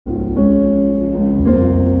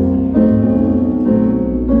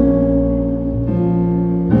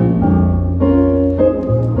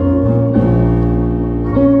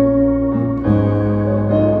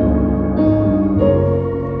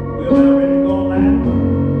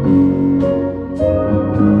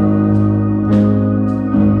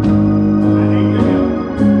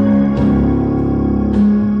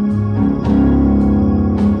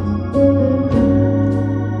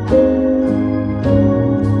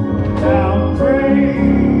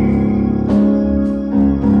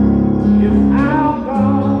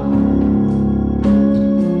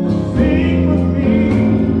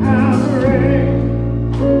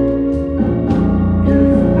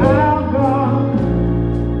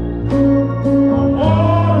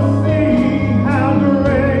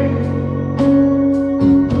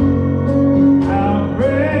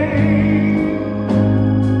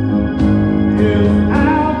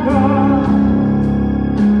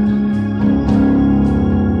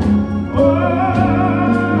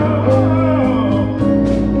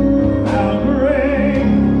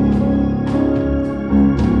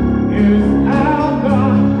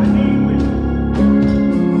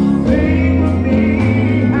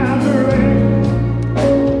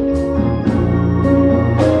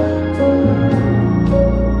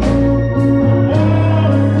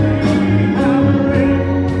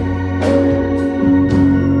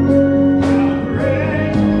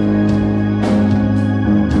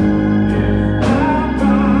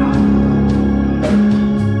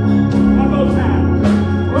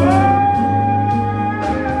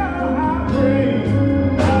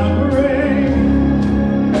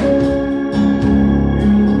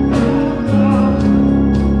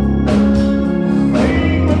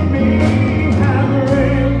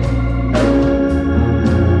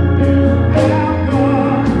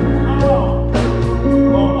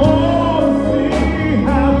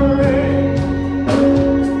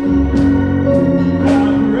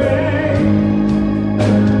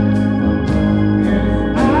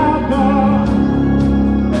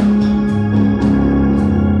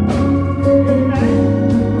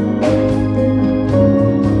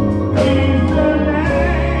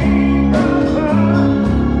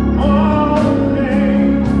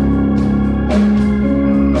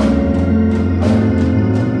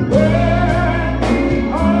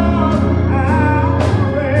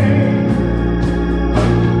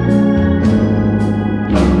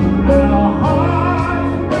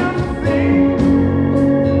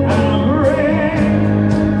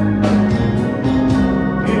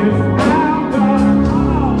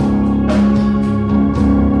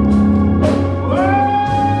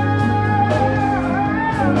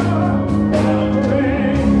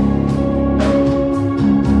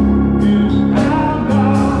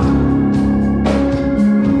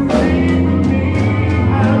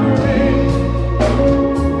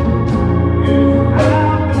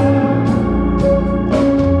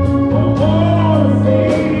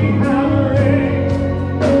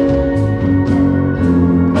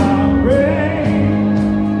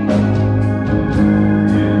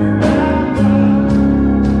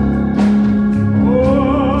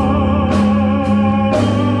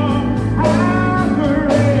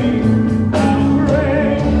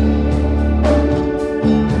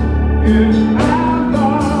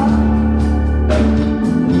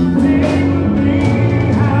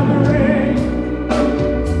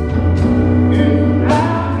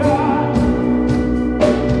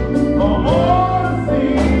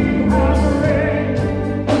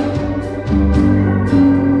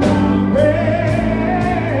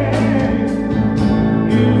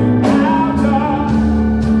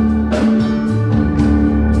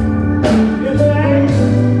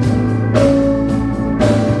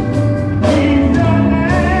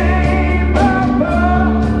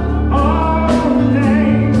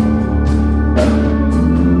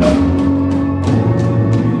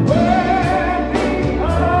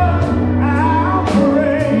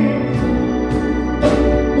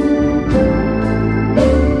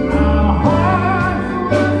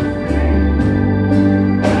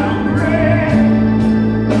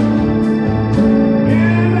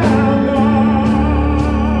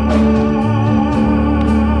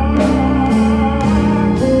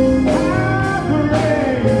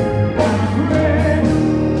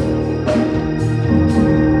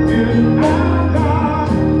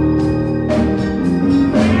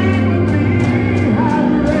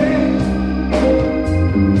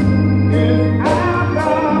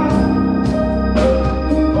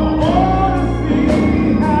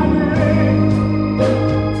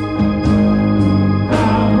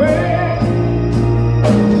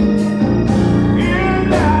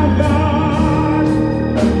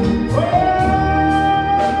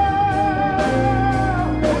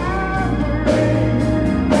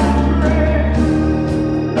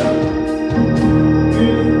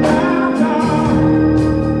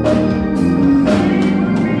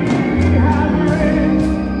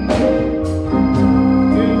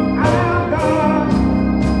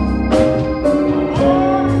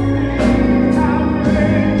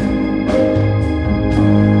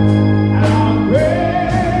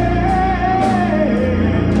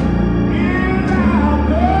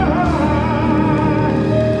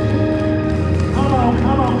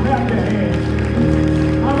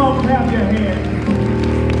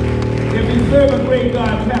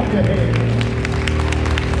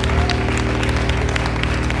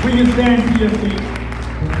Will you stand to your feet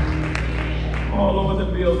all over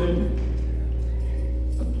the building?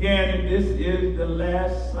 Again, this is the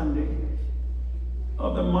last Sunday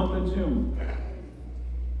of the month of June.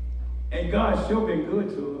 And God sure been good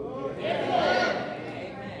to us.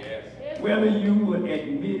 Yes. Whether you would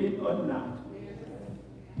admit it or not.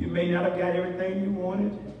 You may not have got everything you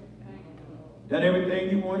wanted, done everything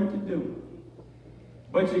you wanted to do.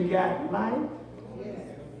 But you got life,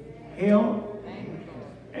 health,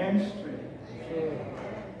 and strength.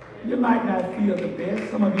 You might not feel the best.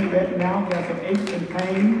 Some of you right now got some aches and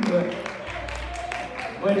pains,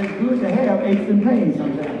 but it's good to have aches and pains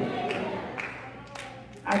sometimes.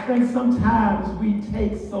 I think sometimes we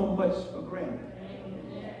take so much for granted.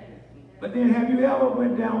 But then have you ever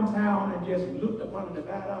went downtown and just looked upon the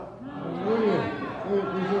divider?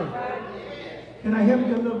 Can I help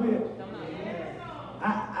you a little bit?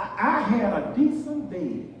 I had a decent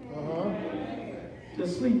bed to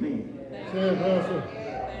sleep in.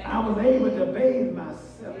 I was able to bathe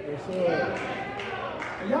myself.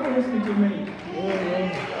 Are y'all listening to me?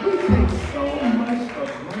 We take so much for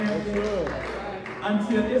granted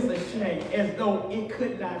until it's a shame, as though it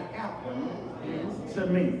could not happen to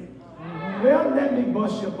me. Well, let me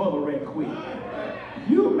bust your bubble right quick.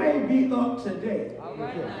 You may be up today,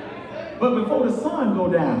 but before the sun go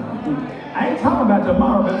down, I ain't talking about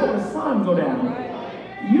tomorrow, before the sun go down,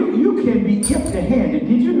 you can be empty-handed.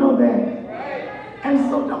 Did you know that? And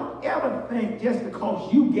so don't ever think just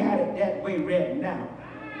because you got it that way right now,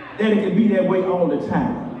 that it can be that way all the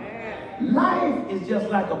time. Life is just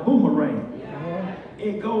like a boomerang.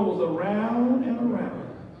 It goes around and around.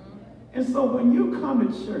 And so when you come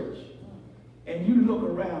to church and you look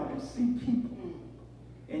around and see people,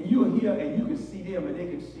 and you're here and you can see them and they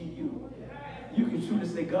can see you, you can truly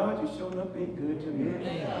say, God, you're showing up being good to me.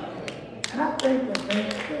 And I think the thing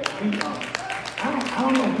that we are, I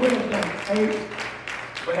don't know where it's going to take,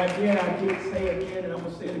 but again, I did say it again, and I'm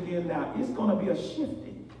going to say it again now. It's going to be a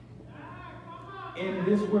shifting in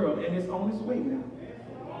this world, and it's on its way now.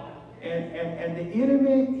 And the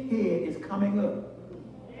enemy head is coming up.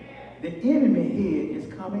 The enemy head is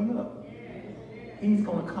coming up. He's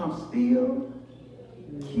going to come steal,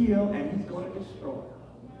 kill, and he's going to destroy.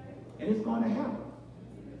 And it's going to happen.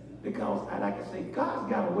 Because, I like to say, God's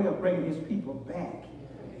got a way of bringing his people back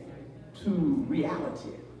to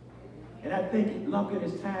reality. And I think Lumpkin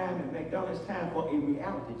is time and McDonald's time for a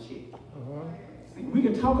reality check. See, we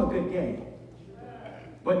can talk a good game,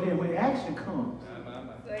 but then when action comes,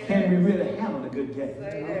 can we really handle a good game?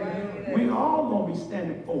 We all going to be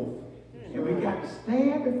standing forth, and we got to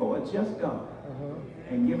stand before a just God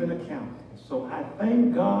and give an account. So I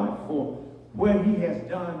thank God for what he has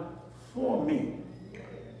done for me,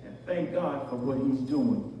 and thank God for what he's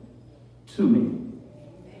doing to me.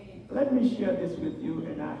 Let me share this with you,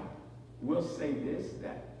 and I will say this,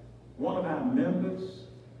 that one of our members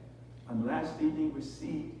on last evening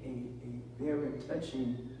received a very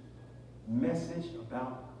touching message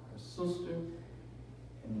about her sister,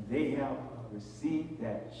 and they have received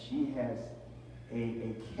that she has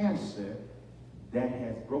a cancer that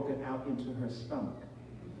has broken out into her stomach.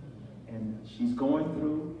 And she's going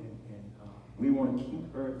through, and we want to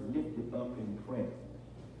keep her lifted up in prayer.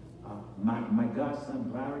 My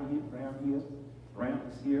godson, Brown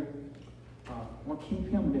is here. I want to keep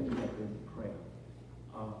him lifted up in prayer.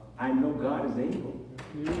 I know God is able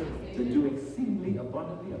to do exceedingly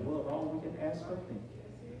abundantly above all we can ask or think.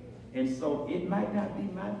 And so it might not be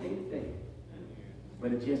my day today,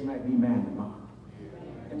 but it just might be mine tomorrow.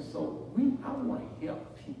 And so I want to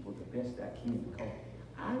help people the best I can, because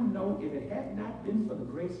I know if it had not been for the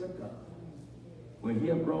grace of God, where he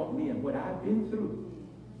has brought me and what I've been through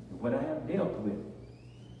and what I have dealt with,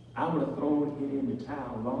 I would have thrown it in the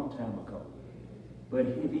towel a long time ago. But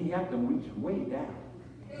if he had to reach way down,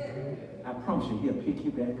 I promise you he'll pick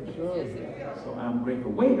you back up. So I'm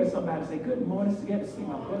grateful. Wave at somebody, say, good morning. It's good to see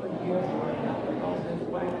my brother here.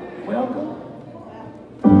 Welcome.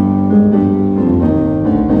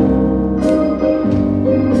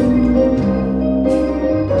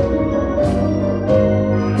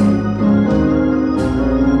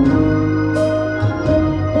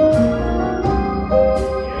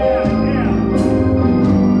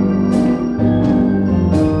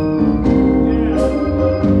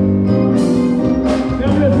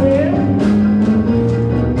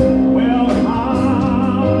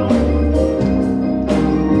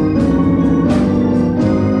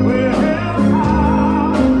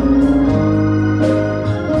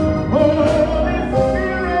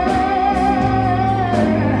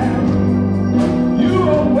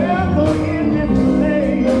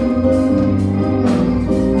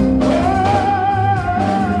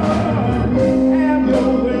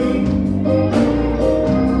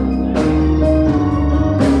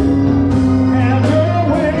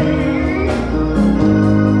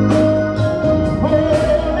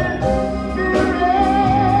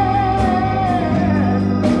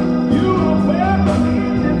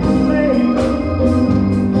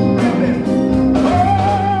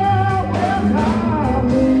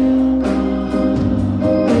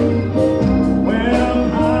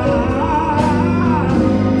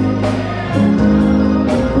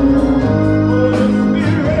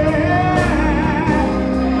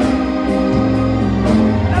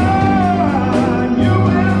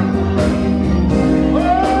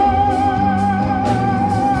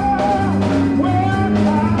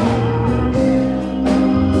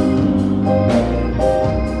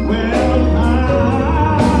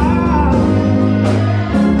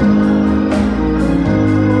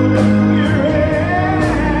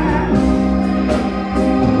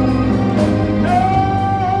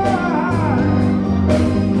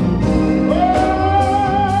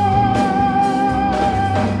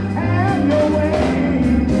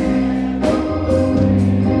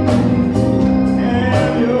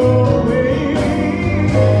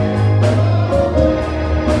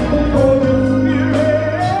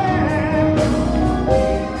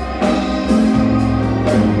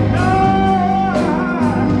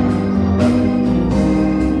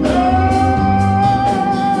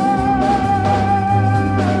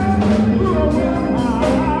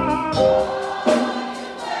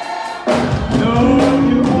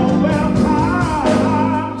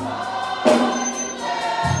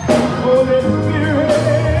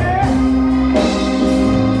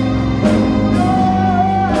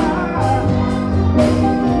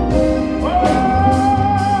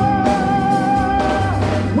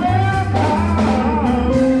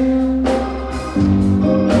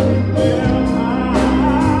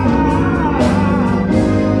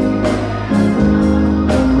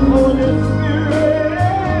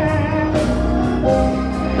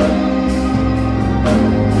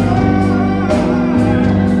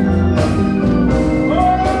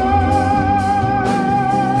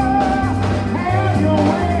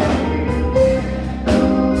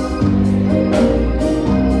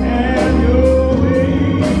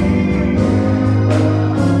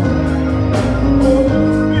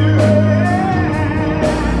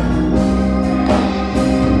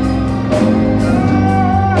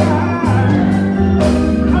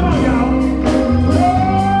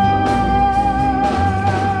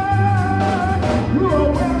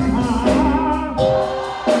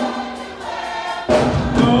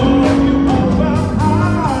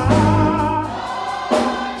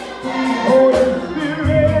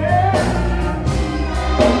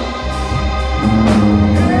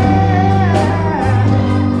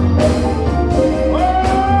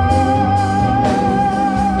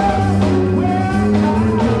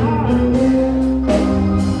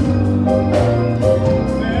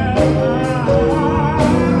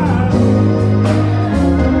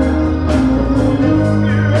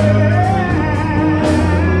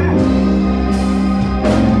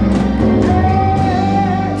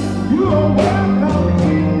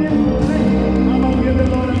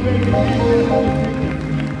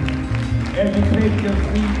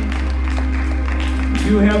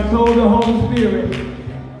 You have told the Holy Spirit,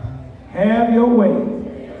 have your way.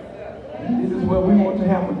 And this is what we want to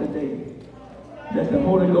happen today. That the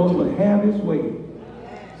Holy Ghost will have his way.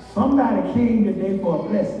 Somebody came today for a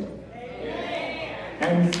blessing.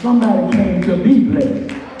 And somebody came to be blessed.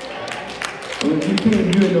 So if you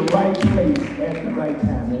came, you're in the right place at the right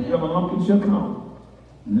time. And your uncle shall come.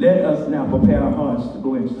 Let us now prepare our hearts to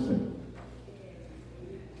go into service.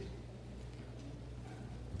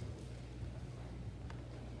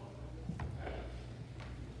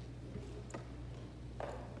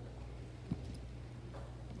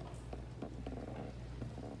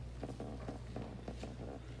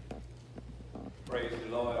 Praise the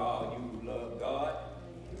Lord, all you who love God.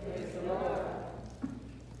 Praise the Lord.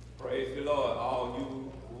 Praise the Lord, all you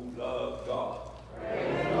who love God.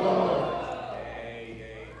 Praise the Lord.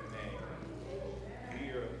 Amen. We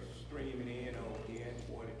are streaming in on again,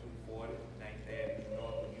 4240, 9th Avenue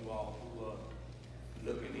North, for you all who are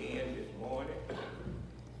looking in this morning.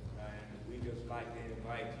 And we just like to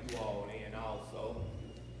invite you all in also.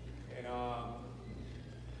 And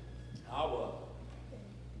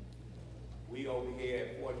we over here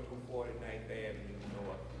at 4240 9th Avenue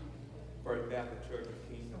North, First Baptist Church of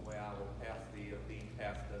Kingston, where our pastor is, the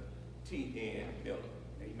Pastor T.N. Miller.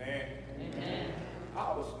 Amen. Amen.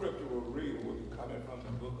 Our scriptural reading will be coming from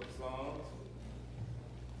the book of Psalms.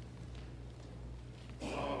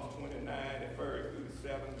 Psalms 29, the 1st through the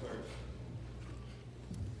 7th verse.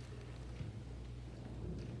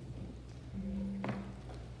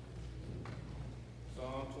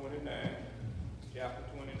 Psalm 29, chapter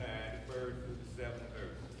 29, the 1st through the 7th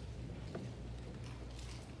verse.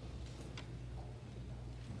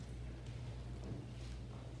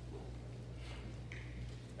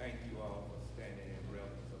 Thank you all for standing in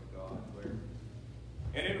reverence of God's word.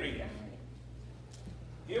 And it reads,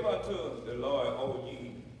 give unto the Lord, O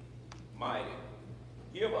ye mighty.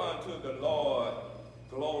 Give unto the Lord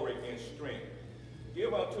glory and strength.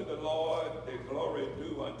 Give unto the Lord the glory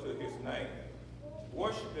due unto his name.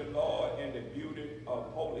 Worship the Lord in the beauty of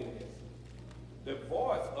holiness. The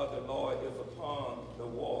voice of the Lord is upon the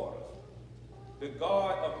waters. The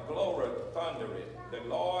God of glory thundereth. The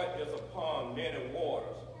Lord is upon many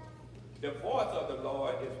waters. The voice of the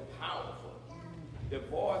Lord is powerful. The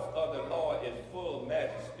voice of the Lord is full of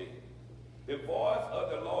majesty. The voice of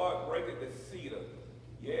the Lord breaketh the cedar.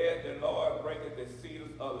 Yea, the Lord breaketh the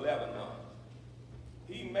cedars of Lebanon.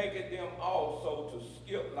 He maketh them also to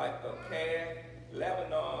skip like a calf,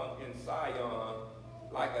 Lebanon in Zion,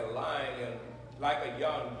 like a lion, like a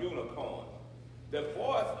young unicorn. The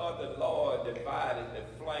voice of the Lord divided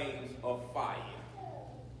the flames of fire.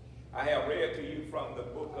 I have read to you from the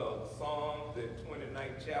book of Psalms, the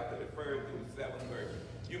 29th chapter, the 1st through the 7th verse.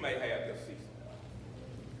 You may have your seat.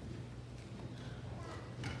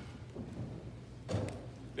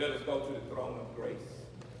 Let us go to the throne of grace.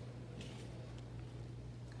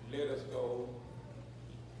 Let us go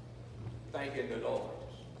thanking the Lord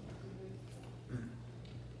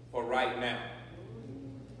for right now.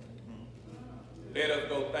 Let us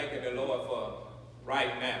go thanking the Lord for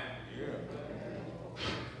right now. Yeah.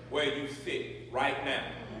 Where you sit right now.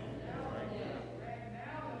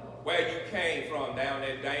 Where you came from down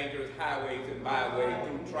that dangerous highways and byways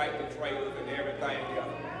through tractor trailers and everything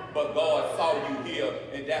else. But God saw you here,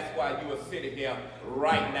 and that's why you are sitting here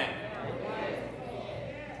right now.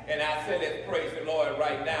 And I said, let's praise the Lord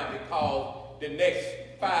right now, because the next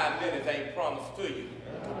 5 minutes ain't promised to you.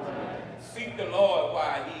 Seek the Lord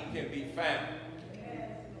while he can be found.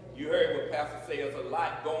 You heard what Pastor said, there's a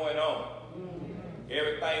lot going on.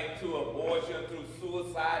 Everything to abortion, through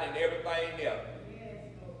suicide and everything else.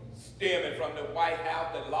 Stemming from the White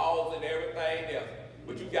House, the laws and everything else.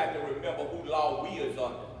 But you got to remember who law we is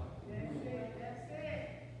under.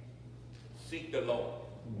 Seek the Lord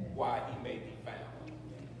while he may be found.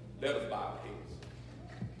 Let us bow our heads.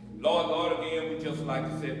 Lord God, again, we just like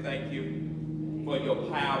to say thank you for your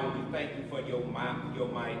power. We thank you for your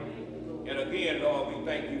might. And again, Lord, we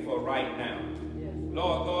thank you for right now.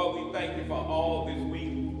 Lord God, we thank you for all this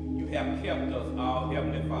week you have kept us, our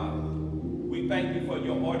Heavenly Father. We thank you for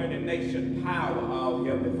your ordination power, our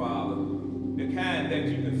Heavenly Father. The kind that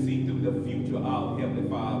you can see through the future, our Heavenly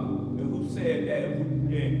Father. And who said that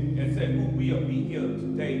and said who will be here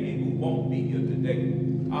today and who won't be here today.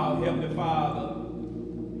 Our Heavenly Father,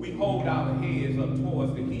 we hold our heads up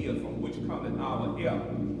towards the hills from which cometh our help.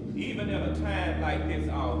 Even in a time like this,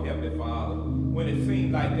 our Heavenly Father, when it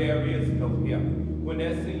seems like there is no help, when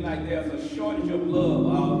it seems like there's a shortage of love,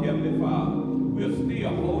 our Heavenly Father, we're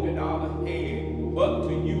still holding our head up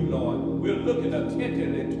to you, Lord. We're looking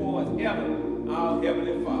attentively towards heaven, our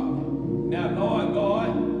Heavenly Father. Now, Lord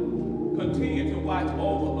God, continue to watch over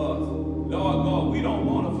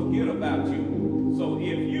about you. So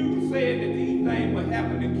if you said that these things would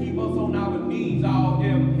happen to keep us on our knees, our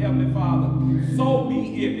Heavenly Father, so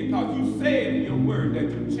be it, because you said in your word that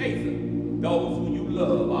you chasten those who you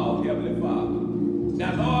love, our Heavenly Father.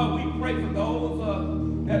 Now, Lord, we pray for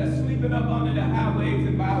those that are sleeping up under the highways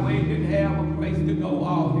and byways, didn't have a place to go,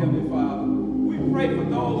 our Heavenly Father. We pray for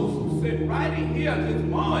those who sit right in here this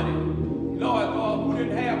morning, Lord, who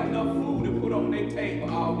didn't have enough food to put on their table,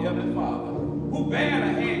 our Heavenly Father, who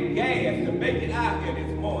barely had gas to make it out here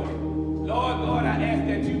this morning. Lord, I ask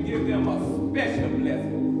that you give them a special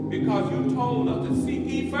blessing, because you told us to seek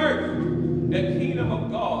ye first the kingdom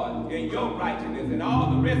of God and your righteousness, and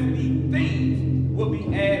all the rest of these things will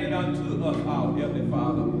be added unto us, our Heavenly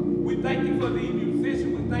Father. We thank you for the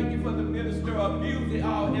musicians. We thank you for the minister of music,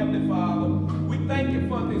 our Heavenly Father. We thank you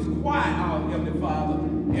for this choir, our Heavenly Father.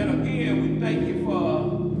 And again, we thank you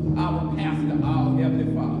for our pastor, our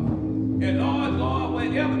Heavenly Father. And Lord,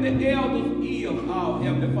 wherever the elders is, our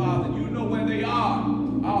Heavenly Father, you know where they are,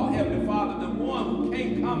 our Heavenly Father. The ones who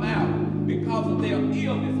can't come out because of their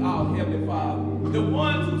illness, our Heavenly Father. The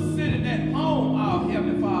ones who sitting at home, our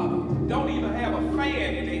Heavenly Father, don't even have a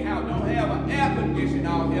fan in their house, don't have an air conditioner,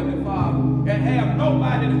 our Heavenly Father, and have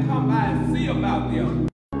nobody to come by and see about them.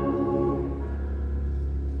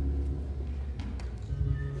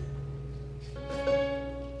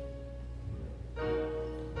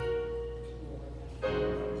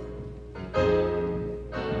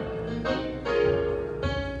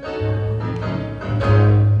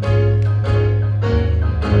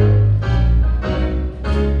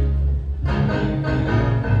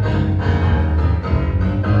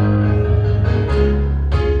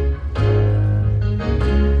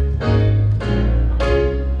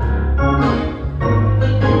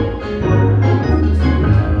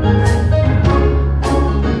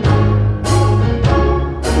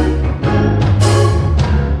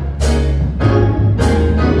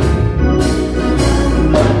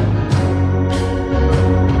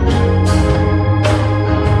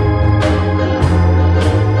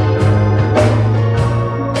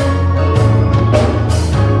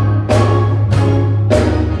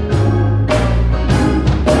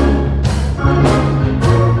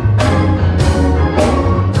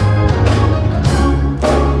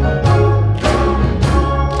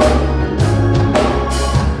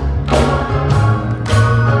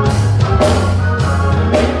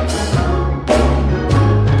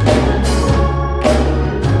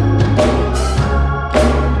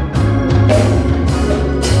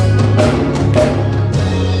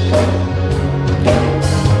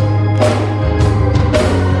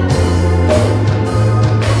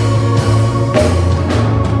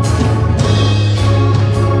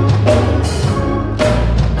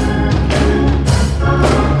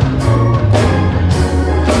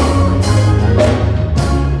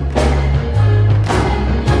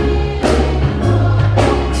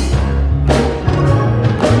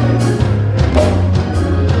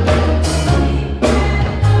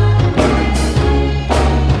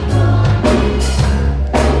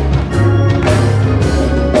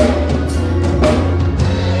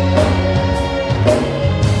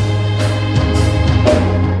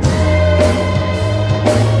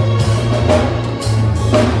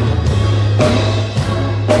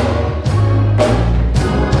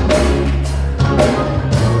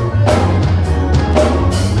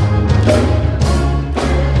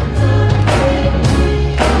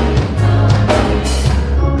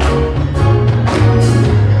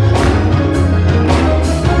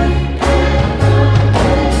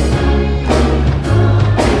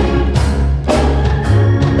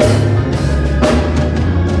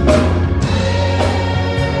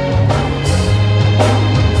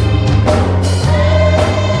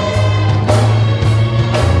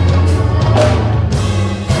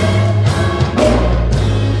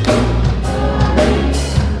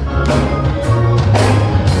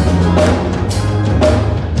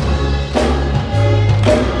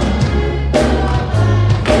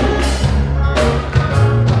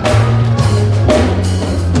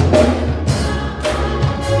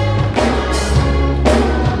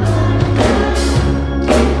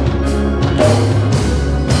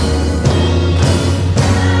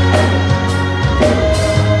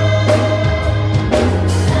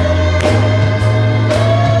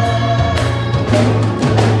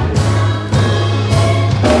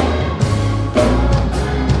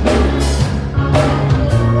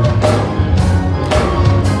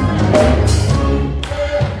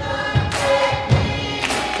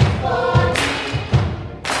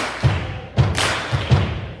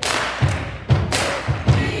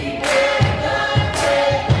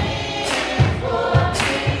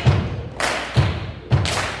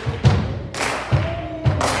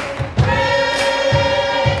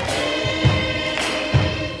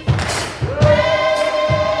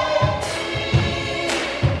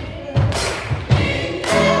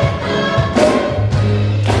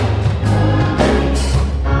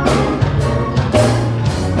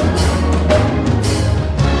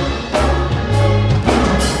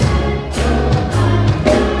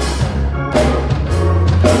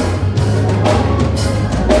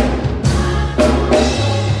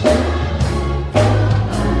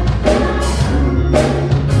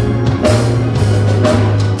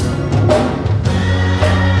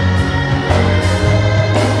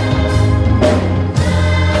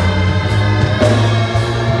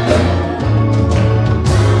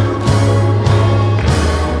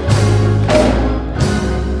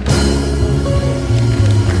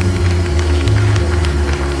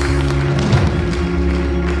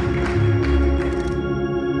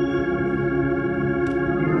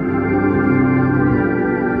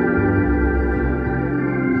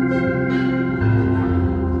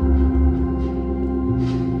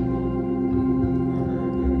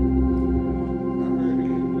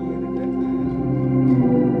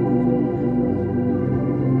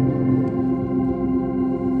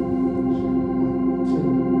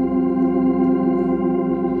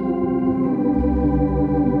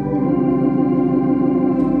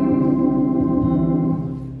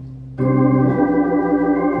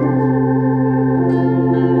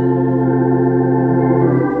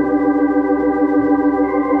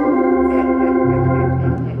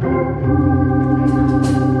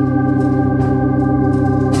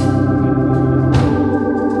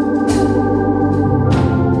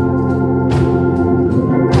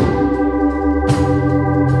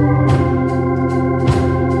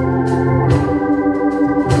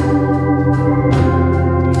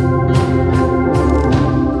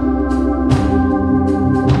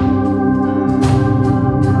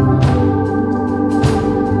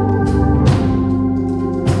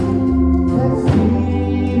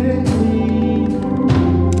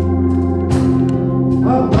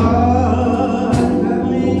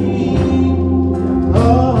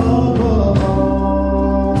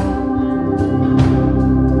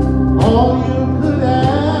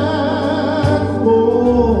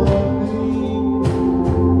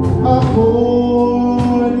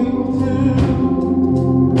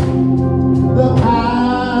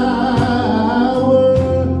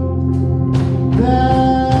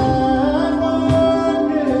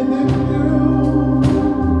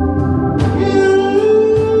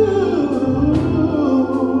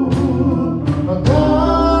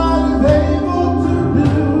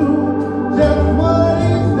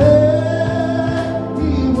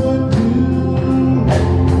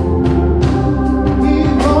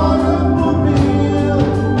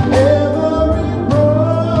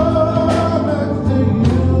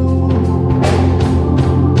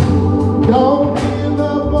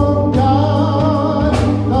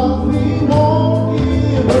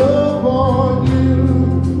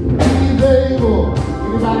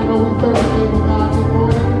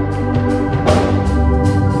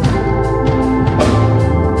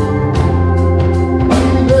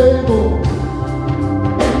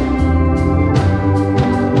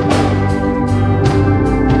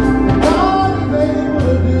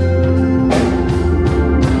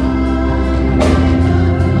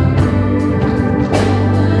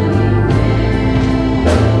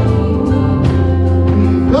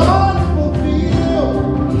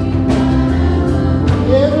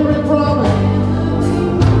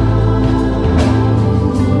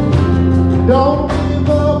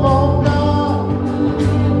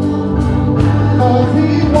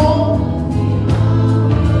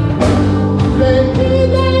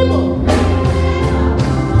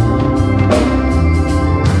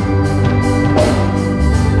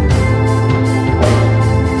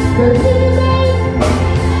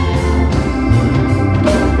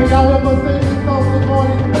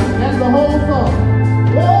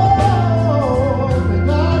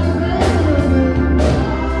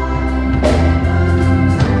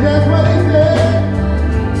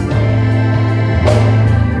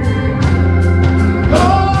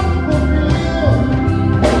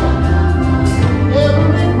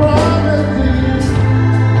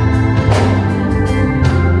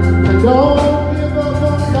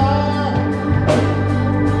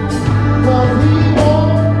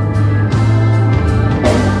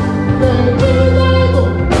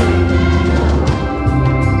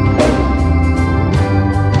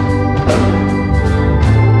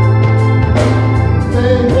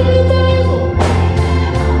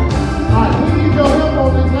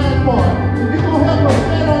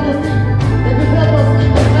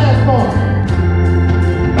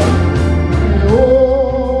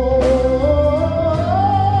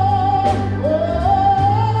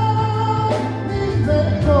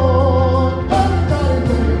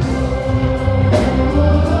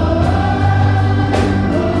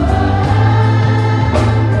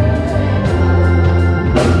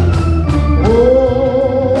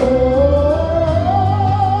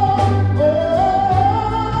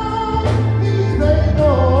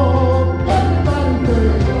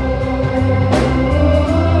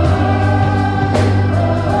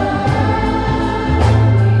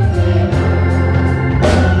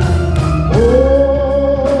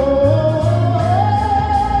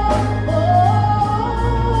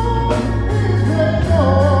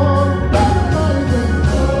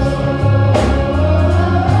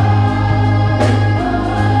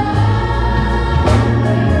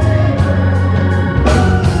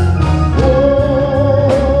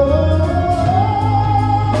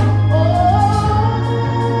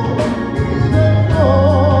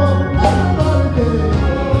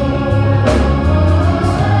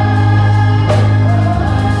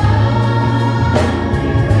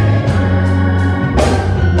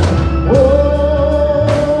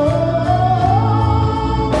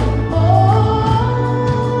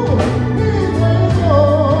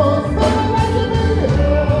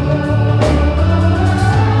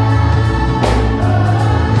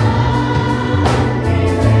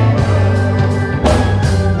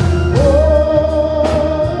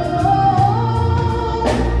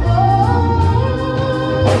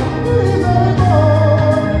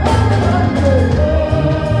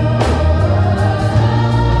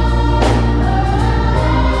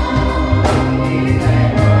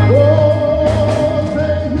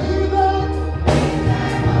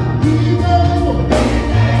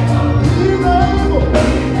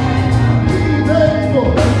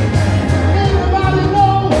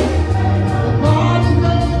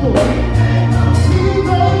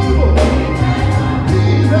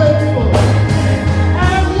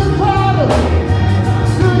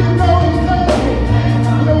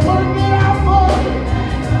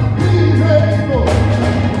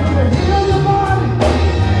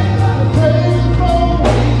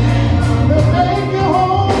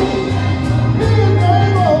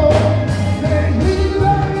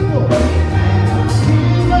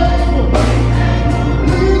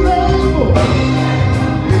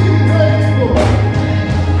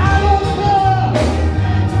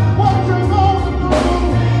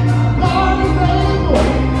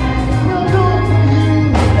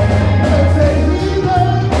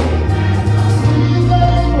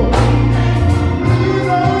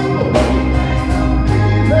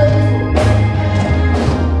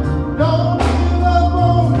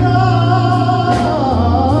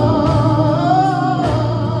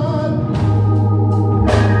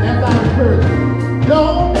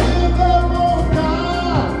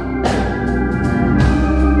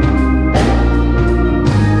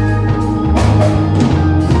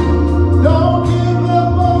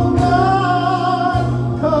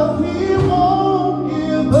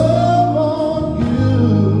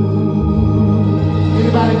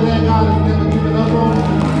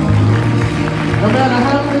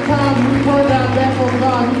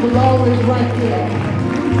 right there.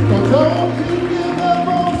 So don't you give up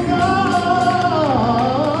on God,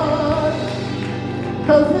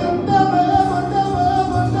 'cause he'll never, ever, never,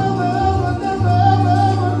 ever, never, ever, never, ever,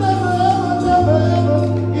 ever, never, ever, never, ever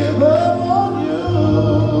give up on you.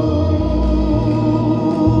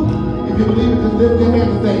 If you believe it, just lift your hand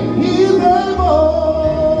and say, he's able.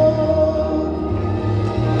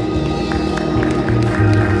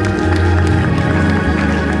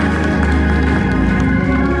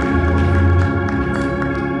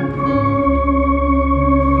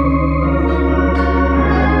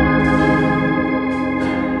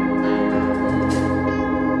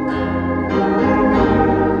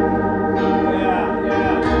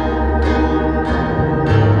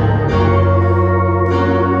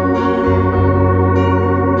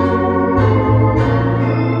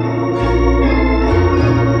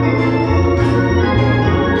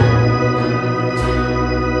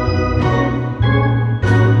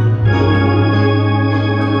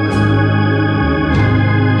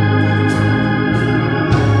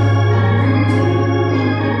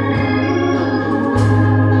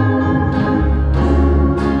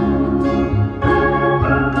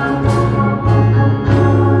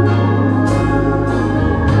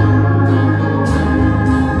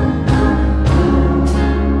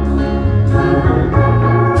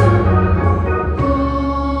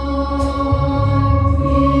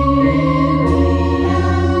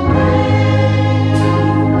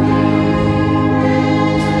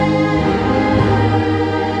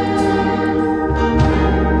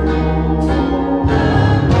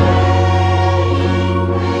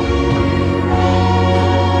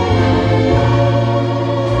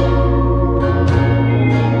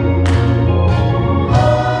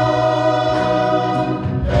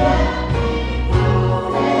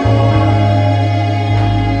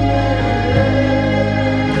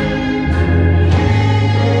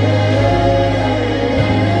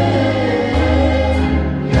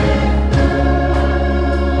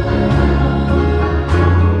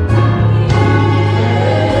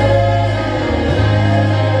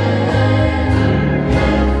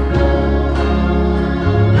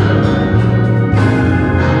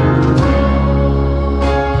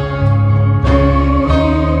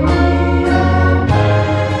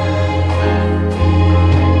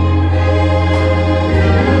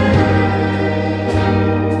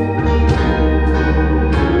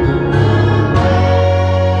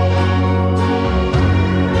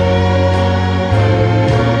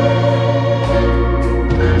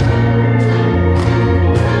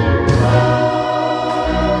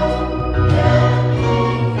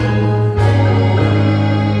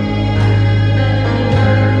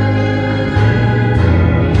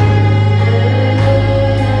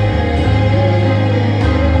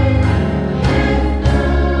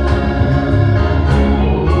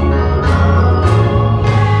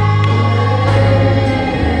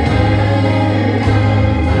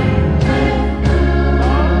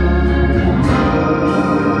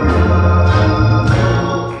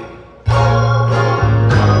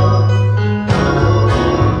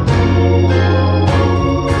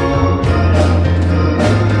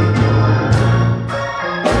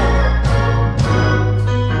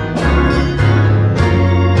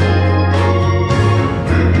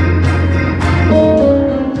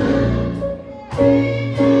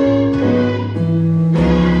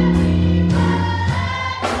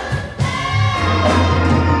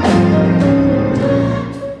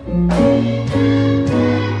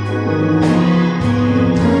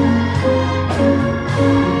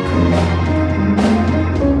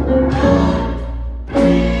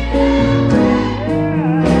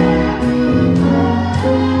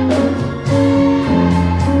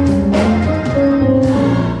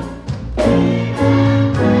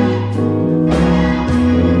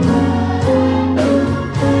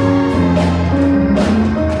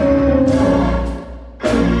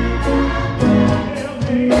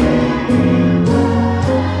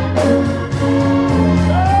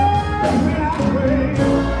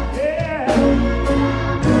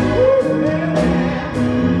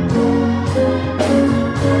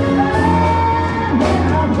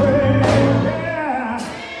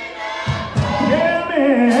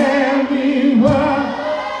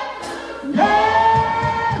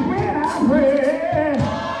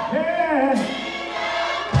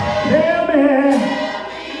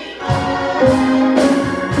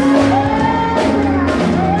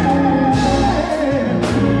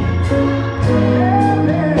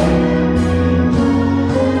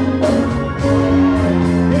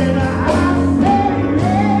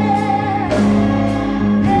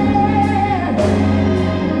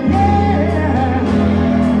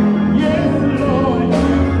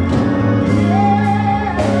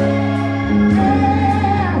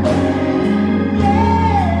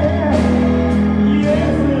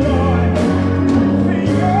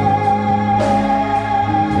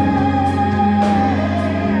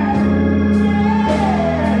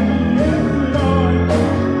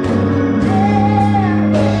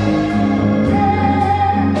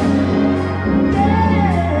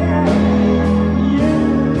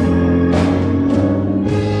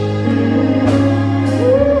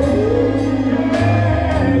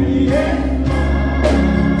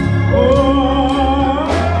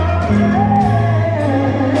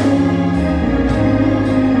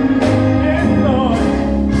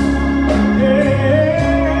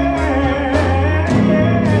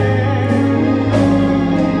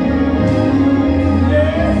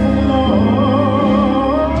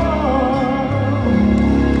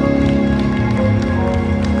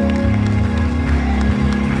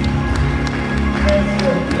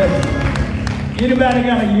 Anybody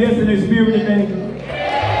got a yes in their spirit today?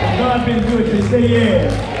 God been good to say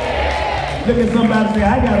yes. Look at somebody and say,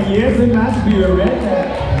 I got a yes in my spirit right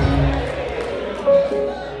now.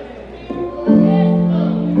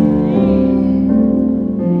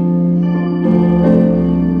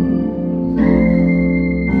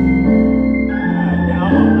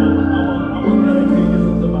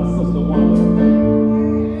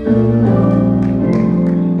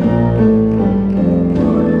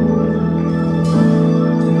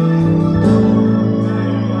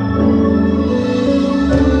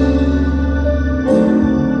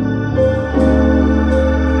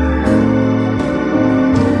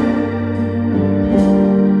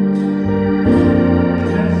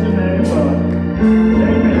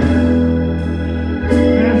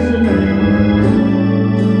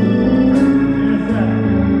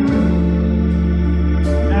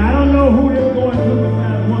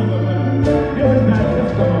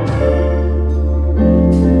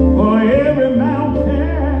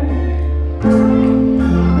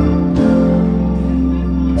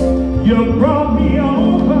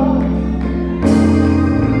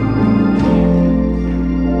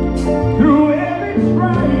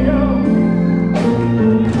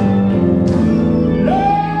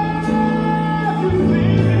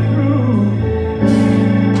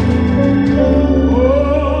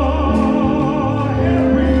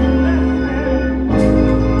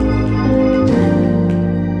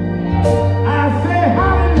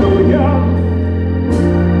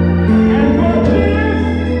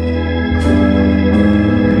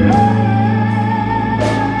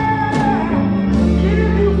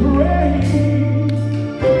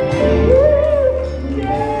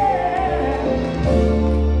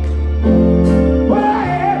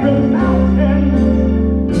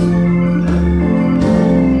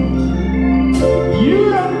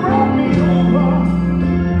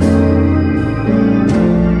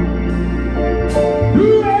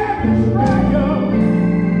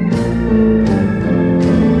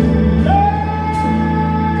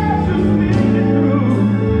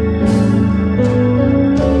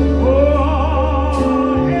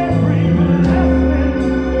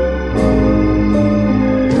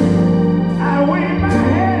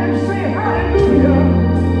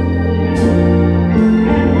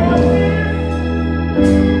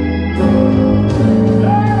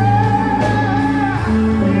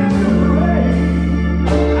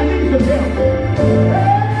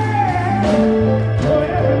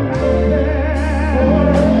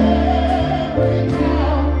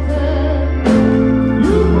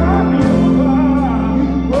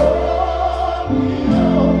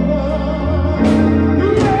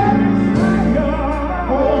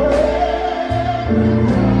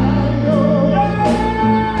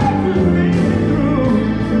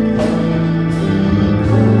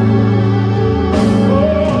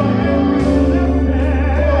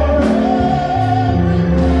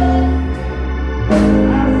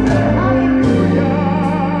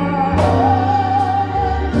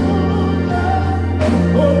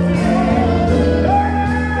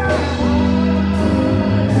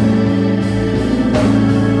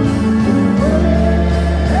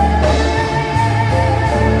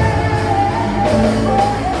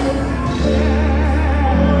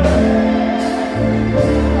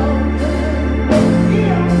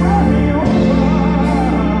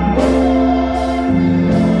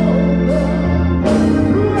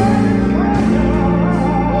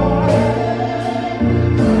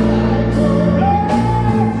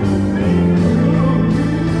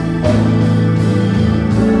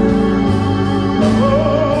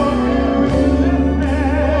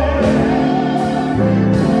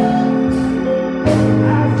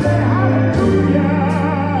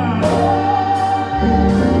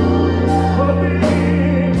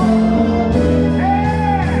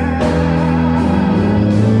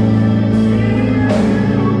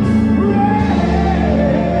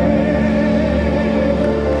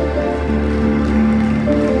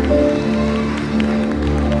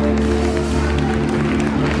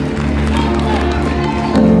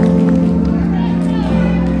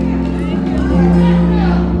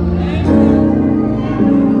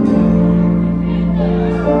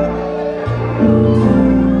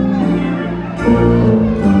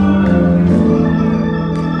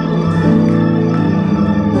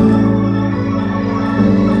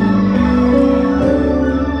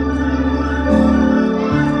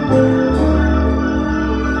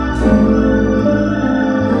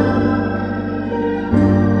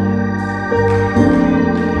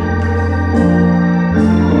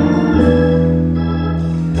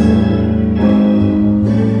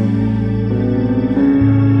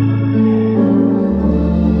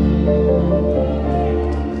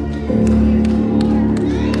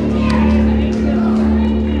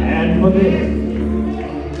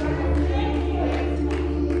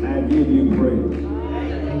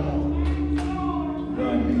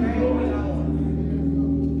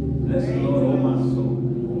 Bless the Lord, oh my soul,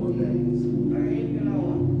 all that is.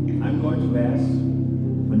 I'm going to ask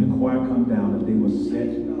when the choir come down if they will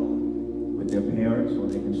sit with their parents or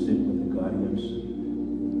they can sit with the guardians.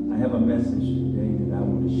 I have a message today that I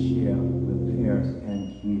want to share with parents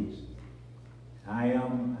and kids. I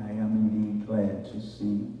am indeed glad to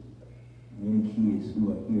see many kids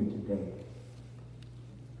who are here today.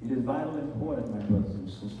 It is vitally important, my brothers and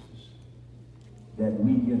sisters, that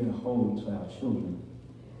we get a hold to our children.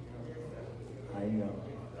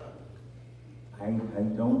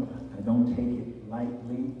 I don't take it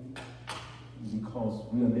lightly because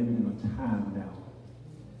we are living in a time now.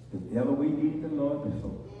 If ever we needed the Lord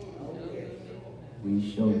before, we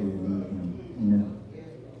surely need Him now.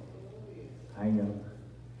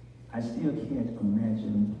 I still can't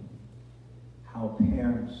imagine how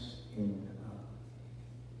parents in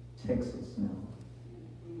Texas now,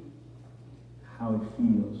 how it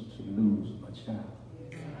feels to lose a child.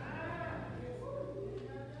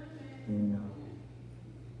 And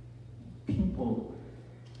people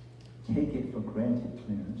take it for granted,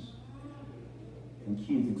 parents, and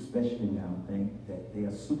kids especially now think that they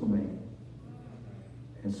are Superman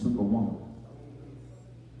and Superwoman,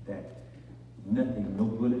 that nothing, no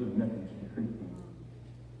bullet or nothing can hurt them,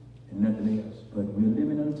 and nothing else. But we're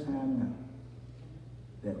living in a time now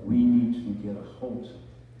that we need to get a hold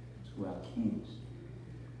to our kids.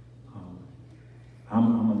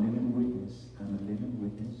 I'm a living witness. I'm a living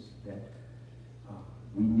witness that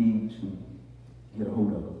we need to get a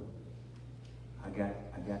hold of them. I got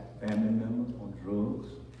family members on drugs.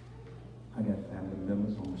 I got family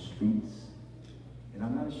members on the streets. And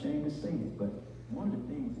I'm not ashamed to say it, but one of the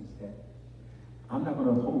things is that I'm not going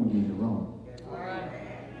to uphold you in the wrong.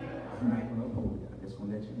 I'm not going to uphold you. I just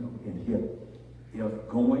want to let you know. And if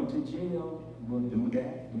going to jail will do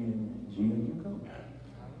that, then jail you go.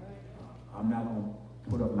 I'm not going to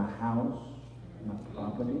put up my house, my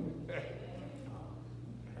property.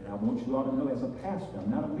 And I want you all to know as a pastor, I'm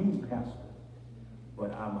not a mean pastor,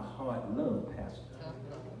 but I'm a hard love pastor.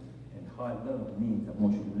 And hard love means I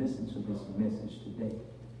want you to listen to this message today.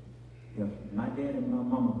 If my dad and my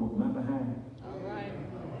mama put my behind,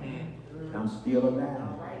 I'm still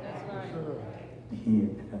alive. Yeah.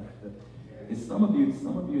 It's some of you in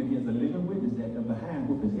here is a living witness that the behind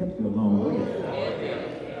whoop has helped you a long way.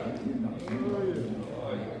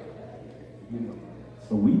 You know.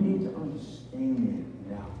 So we need to understand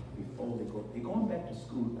now before they go. They're going back to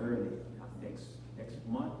school early. Next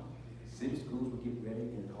month, city schools will get ready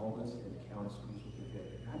in August, and county schools will get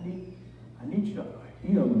ready. I need you to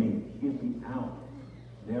hear me out.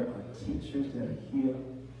 There are teachers that are here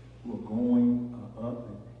who are going up,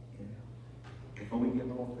 and before we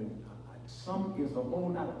get off, there's a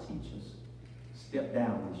whole lot of teachers stepped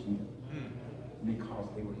down this year because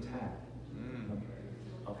they were tired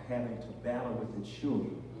of having to battle with the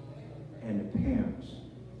children and the parents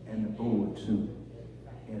and the board too.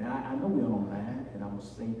 And I know we're online, and I'm going to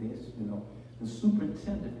say this, the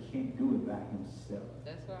superintendent can't do it by himself.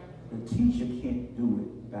 That's right. The teacher can't do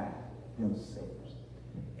it by themselves.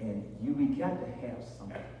 And we got to have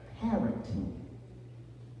some parenting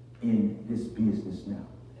in this business now.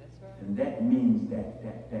 That's right. And that means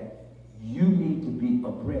that you need to be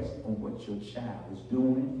abreast on what your child is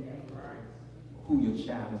doing, who your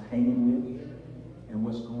child is hanging with, and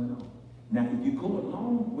what's going on. Now, if you go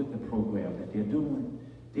along with the program that they're doing,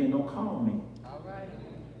 then don't call me. All right.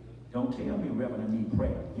 Don't tell me, Reverend, I need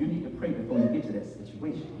prayer. You need to pray before you get to that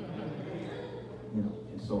situation.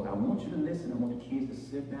 And so I want you to listen. I want the kids to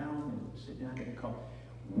sit down and get a call.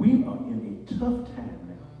 We are in a tough time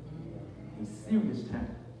now, a serious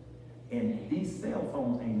time. And these cell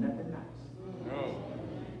phones ain't nothing nice. No.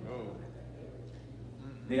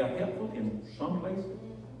 They are helpful in some places.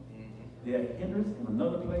 They are hindrance in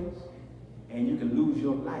another place. And you can lose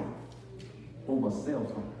your life over a cell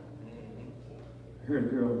phone. I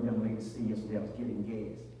heard a young lady say yesterday, I was getting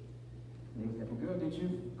gas. And they said, well, girl, did you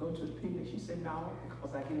go to the picnic? She said, no,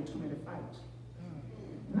 because I get in too many fights.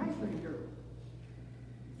 Nice little girl.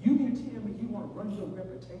 You mean to tell me you want to run your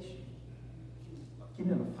reputation of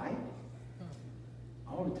getting in a fight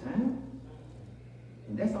all the time?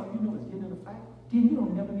 And that's all you know is getting in a fight? Then you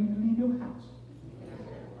don't never need to leave your house.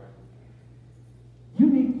 You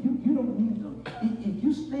don't need them. If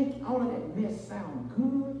you think all of that mess sound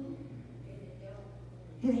good,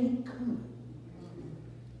 it ain't good.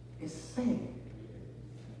 It's sad.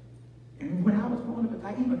 And when I was growing up,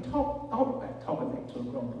 I even thought about talking back to a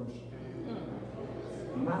grown person.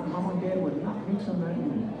 My mom and dad would not me to my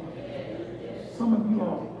knee. Some of you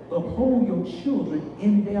all uphold your children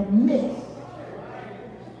in their mess.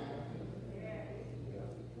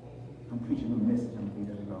 I'm preaching a message, I'm going to leave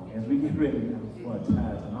that alone. As get ready now for our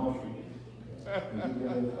tithes and offering. We get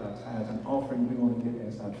ready for our tithes and offering. We want to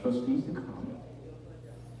ask our trustees to come.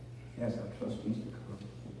 Ask our trustees to come.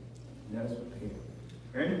 Let us prepare.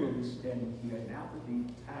 Ernie will be standing here, and after the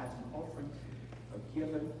tithes and offering are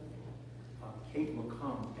given, Kate will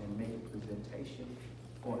come and make a presentation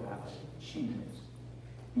for our achievements.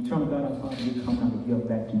 Eternal God, our Father, we come now to give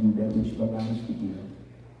back to you that which you allow us to give.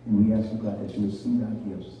 And we ask you, God, that you receive our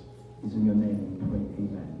gifts. It's in your name we pray.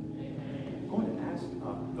 Amen. I'm going to ask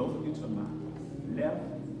those of you to my left,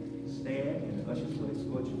 stand, and the ushers will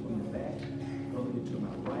escort you from the back. Those of you to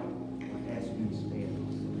my right, I'll ask you to stand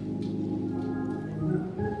also.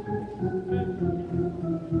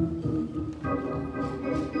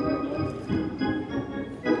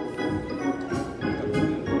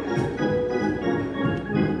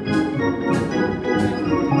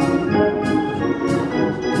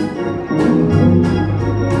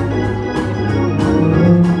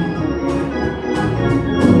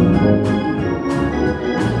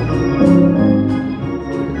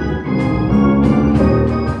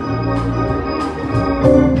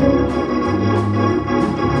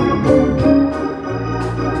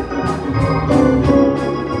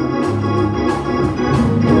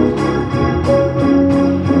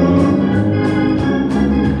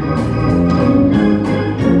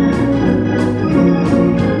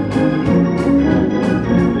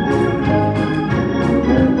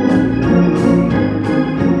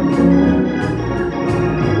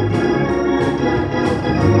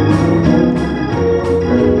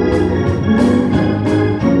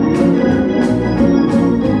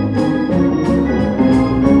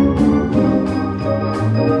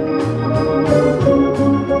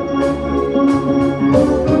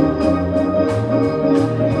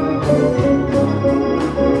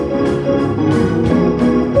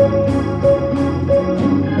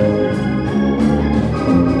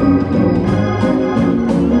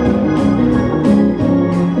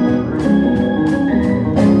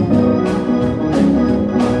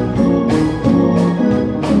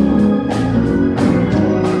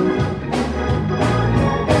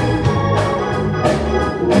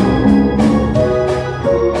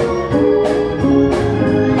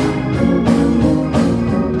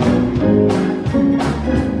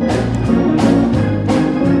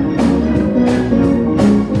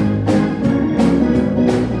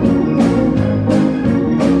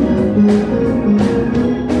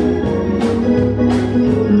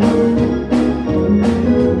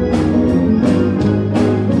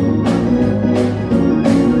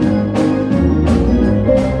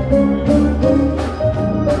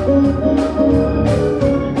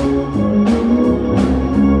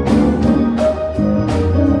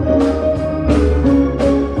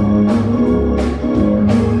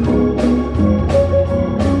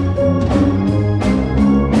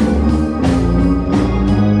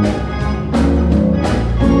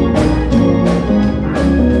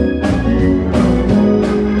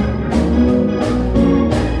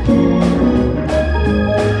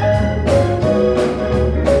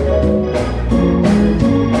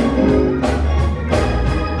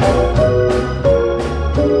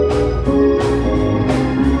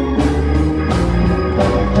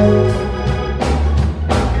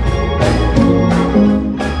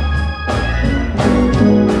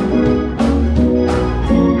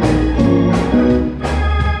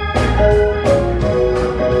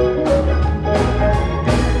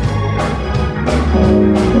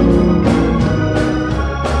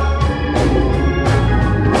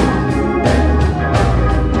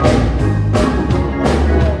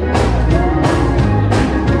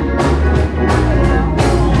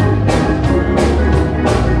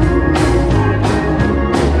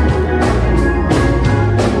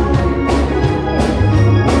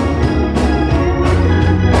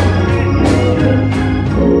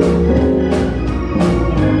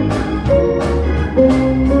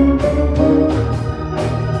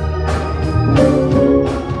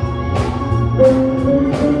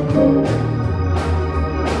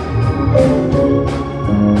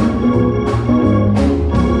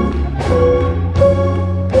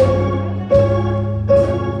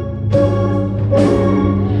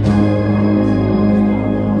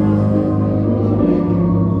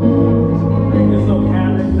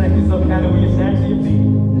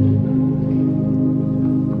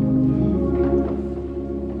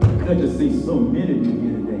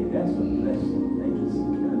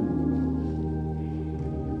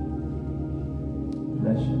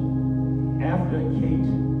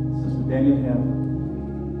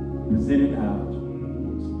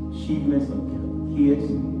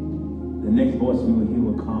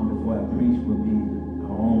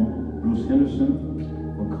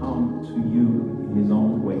 Will come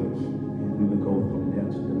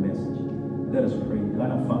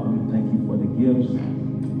gifts,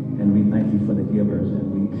 and we thank you for the givers, and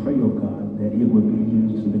we pray, oh God, that it will be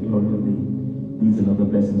used to the glory of thee. These are the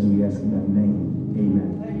blessings we ask in thy name.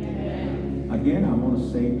 Amen. Again, I want to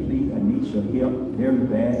say, please, I need your help very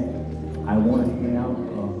bad. I want to have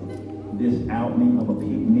this outing of a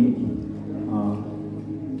picnic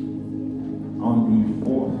on the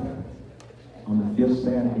 4th, on the 5th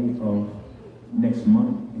Saturday of next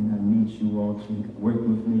month, and I need you all to work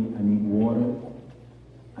with me. I need water.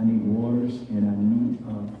 I need waters, and I need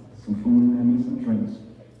some food, and I need some drinks.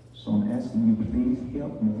 So I'm asking you, please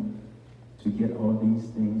help me to get all these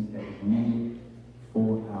things that is needed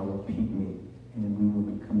for our picnic, and we will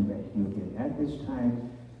be coming back to you again. At this time,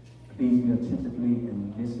 please be attentively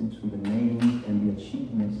and listen to the names and the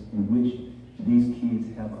achievements in which these kids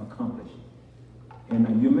have accomplished.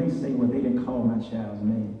 And you may say, well, they didn't call my child's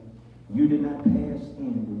name. You did not pass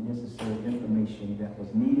in the necessary information that was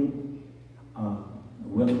needed.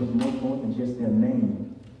 Well, it was no more than just their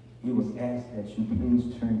name. It was asked that you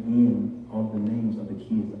please turn in all the names of the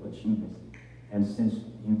kids of achievements. And since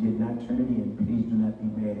you did not turn it in, please do not be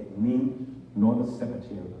mad at me nor the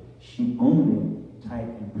secretary. She only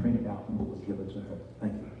typed and printed out what was given to her.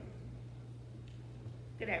 Thank you.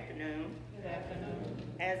 Good afternoon. Good afternoon.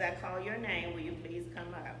 As I call your name, will you please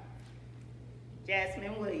come up?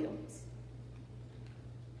 Jasmine Williams.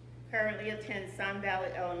 Currently attends Sun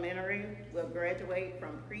Valley Elementary, will graduate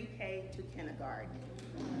from pre-K to kindergarten.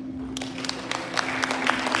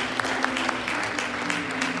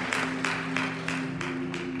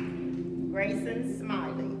 Grayson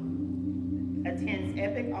Smiley attends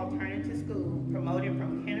Epic Alternative School, promoted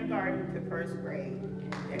from kindergarten to 1st grade.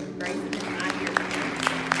 Grayson is not here today.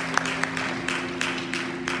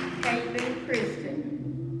 Caitlin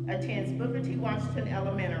Christian attends Booker T. Washington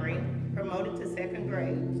Elementary, promoted to 2nd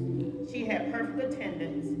grade. She had perfect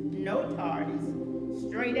attendance, no tardies,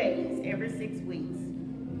 straight A's every 6 weeks.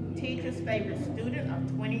 Teacher's favorite student of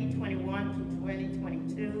 2021 to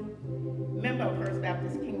 2022. Member of First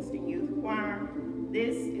Baptist Kingston Youth Choir.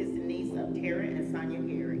 This is the niece of Terry and Sonia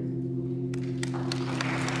Gary.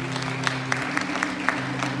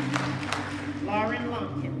 Lauren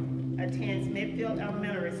Lumpkin attends Midfield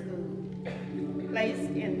Elementary School. Placed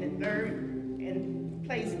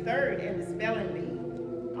third in the spelling bee.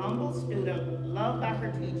 Humble student, loved by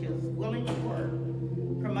her teachers, willing to work.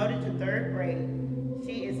 Promoted to 3rd grade.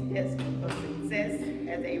 She is destined for success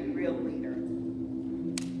as a real leader.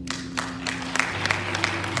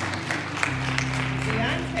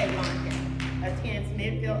 Deontay Lumpkin attends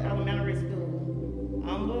Midfield Elementary School.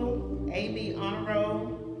 Humble, AB honor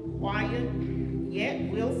roll, quiet, yet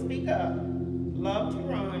will speak up. Love to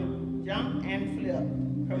run, jump, and flip.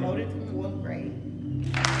 Promoted to 4th grade.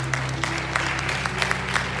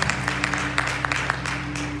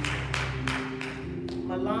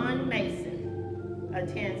 Milan Mason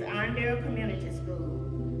attends Irondale Community School.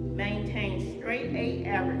 Maintains straight A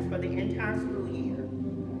average for the entire school year.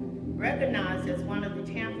 Recognized as one of the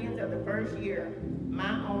champions of the 1st year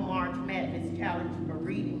My Own March Madness Challenge for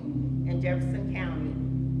reading in Jefferson County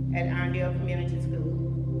at Irondale Community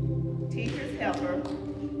School. Teacher's helper,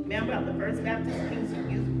 member of the First Baptist Kingston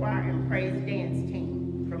Youth Choir and Praise Dance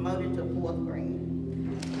Team, promoted to 4th grade.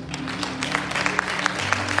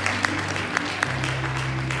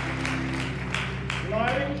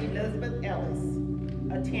 Lauren Elizabeth Ellis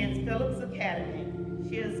attends Phillips Academy.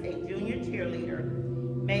 She is a junior cheerleader,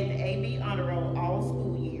 made the AB honor roll all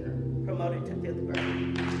school year, promoted to 5th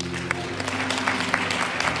grade.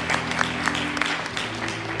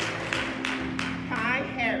 Kai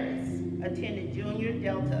Harris attended Junior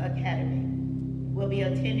Delta Academy. Will be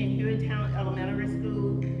attending Hueytown Elementary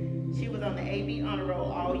School. She was on the AB honor roll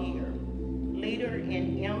all year. Leader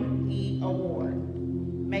in ME Award.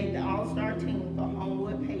 Made the all-star team for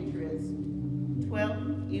Homewood Patriots.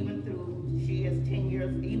 12th, even though she is 10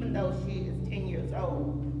 years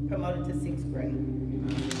old, promoted to 6th grade.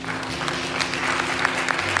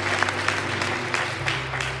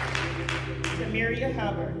 Tamiria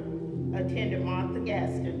Hubbard attended Martha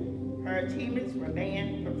Gaston. Her achievements were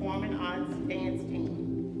band, performing arts, dance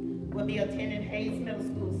team. Will be attending Hayes Middle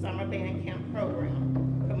School Summer Band Camp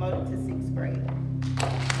Program, promoted to 6th grade.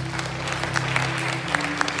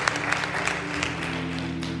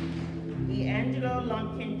 D'Angelo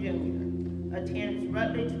Lumpkin Jr. attends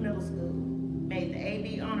Rutledge Middle School, made the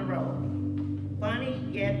AB honor roll. Funny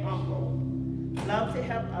yet humble, loves to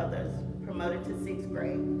help others, promoted to 6th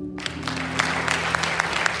grade.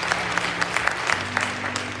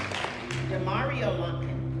 Demario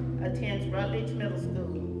Lumpkin attends Rutledge Middle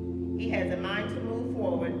School. He has a mind to move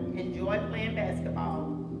forward, enjoy playing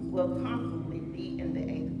basketball, will comfortably be in the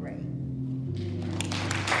 8th grade.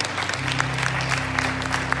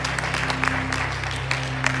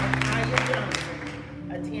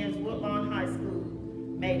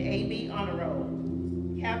 AB Honor Roll,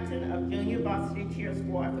 Captain of Junior Varsity Cheer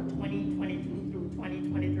Squad for 2022 through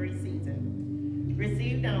 2023 season.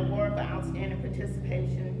 Received an award for outstanding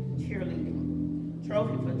participation cheerleading.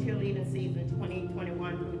 Trophy for cheerleading season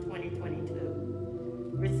 2021 through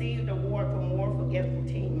 2022. Received award for more forgetful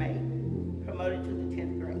teammate. Promoted to the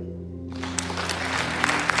 10th grade.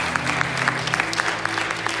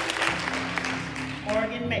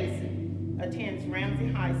 Morgan Mason attends Ramsey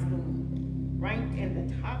High School, ranked in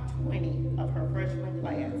the top 20 of her freshman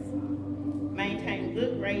class. Maintained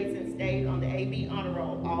good grades and stayed on the AB Honor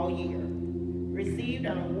Roll all year. Received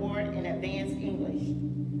an award in Advanced English.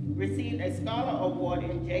 Received a Scholar Award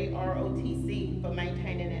in JROTC for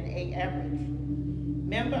maintaining an A average.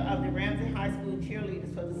 Member of the Ramsey High School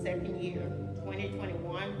cheerleaders for the second year,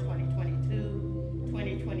 2021, 2022,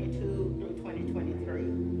 2022 through 2023.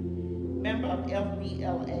 Member of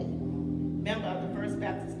FBLA. Member of the First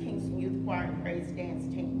Baptist Kingston Youth Choir and Praise Dance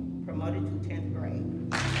Team, promoted to 10th grade.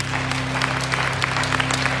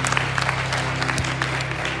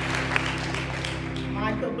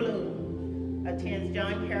 Michael Blue attends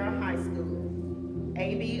John Carroll High School,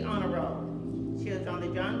 AB Honor Roll. She is on the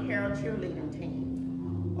John Carroll cheerleading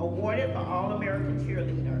team. Awarded for All-American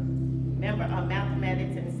Cheerleader. Member of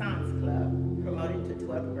Mathematics and Science Club, promoted to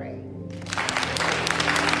 12th grade.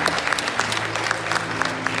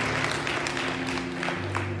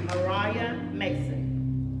 Mariah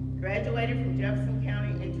Mason, graduated from Jefferson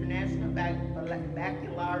County International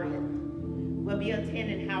Baccalaureate, will be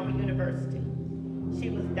attending Howard University. She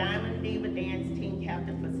was Diamond Diva Dance Team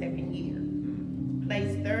Captain for second year.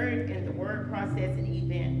 Placed third in the word processing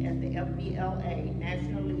event at the FBLA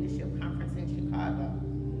National Leadership Conference in Chicago.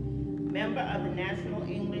 Member of the National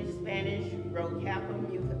English, Spanish, Rho Kappa,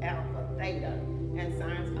 Mu Alpha, Theta, and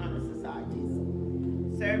Science Honor Societies.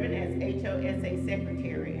 Serving as HOSA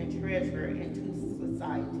Secretary and Treasurer in 2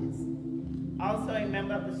 societies. Also a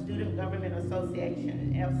member of the Student Government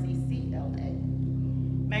Association, FCCLA.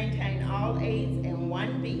 Maintained all A's and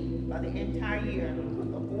 1 B for the entire year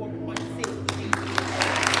with a 4.6 GPA.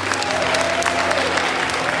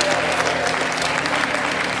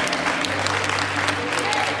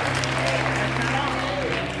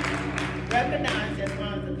 Recognized as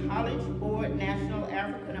one of the College Board National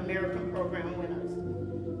African American Program winners.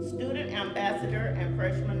 Student Ambassador and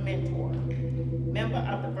Freshman Mentor. Member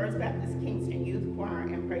of the First Baptist Kingston Youth Choir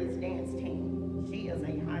and Praise Dance Team. She is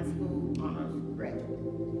a high school honors graduate.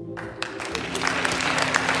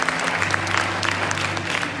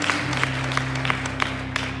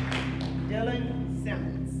 Dylan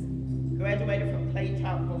Simmons, graduated from Clay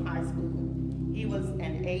Chapel High School. He was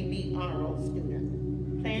an AB Honor Roll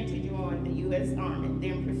student. Planned to join the U.S. Army,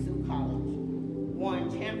 then pursue college. Won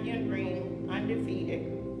champion ring,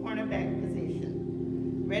 undefeated, cornerback position.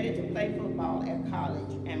 Ready to play football at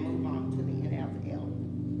college and move on to the NFL.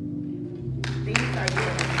 These are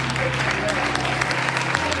your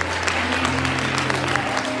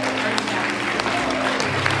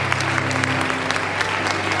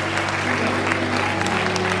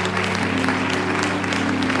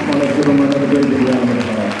Give them another great big round of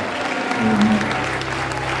applause.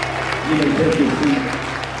 You may take your seat.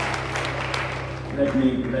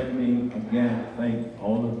 Let me again thank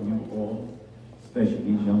all of you all, especially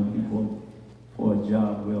these young people, for a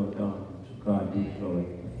job well done. To God be the glory.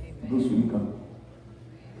 Bruce, will you come?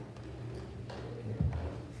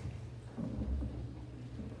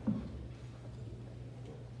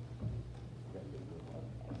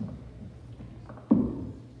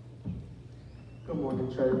 Good morning,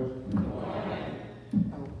 church.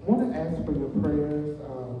 I want to ask for your prayers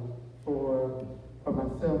for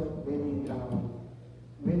myself.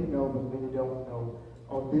 Many know, but many don't know.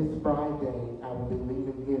 On this Friday, I will be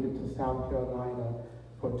leaving here to South Carolina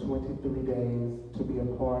for 23 days to be a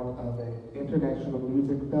part of an International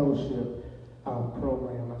Music Fellowship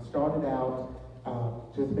program. I started out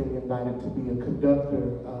just being invited to be a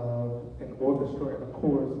conductor of an orchestra and a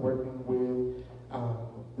chorus working with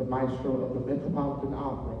the maestro of the Metropolitan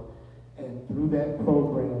Opera. And through that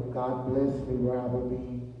program, God blessed me where I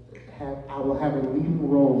will have a leading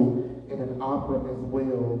role in an opera as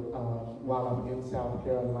well while I'm in South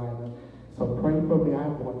Carolina. So pray for me.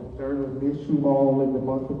 I'm going to thoroughly miss you all in the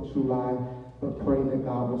month of July, but pray that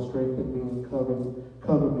God will strengthen me and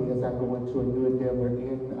cover me as I go into a new endeavor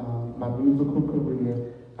in my musical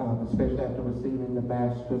career, especially after receiving the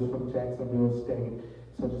master's from Jacksonville State.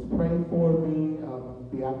 So just pray for me,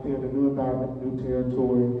 be out there in a new environment, new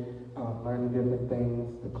territory, learning different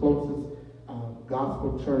things. The closest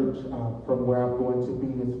gospel church from where I'm going to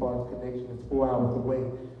be as far as connection is 4 hours away.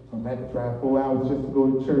 I'm had to drive 4 hours just to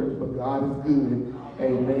go to church, but God is good.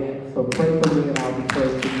 Amen. So pray for me and I'll be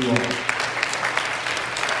praying for you all.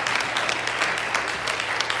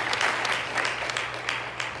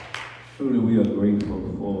 Truly, we are grateful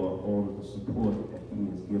for all of the support that he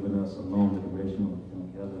has given us, along with Reginald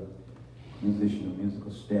and the other musician and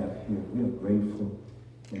musical staff here. We are grateful,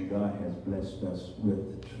 and God has blessed us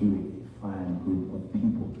with truly a fine group of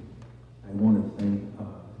people. I want to thank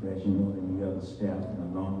Reginald and the other staff, and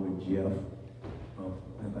along with Jeff,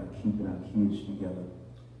 about keeping our kids together.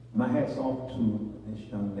 My hat's off to this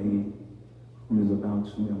young lady who is about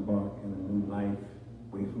to embark in a new life,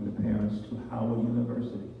 away from the parents, to Howard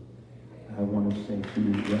University. I want to say to you,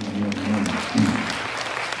 you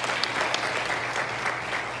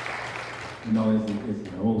know, it's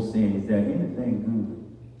an old saying, is that anything good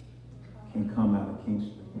can come out of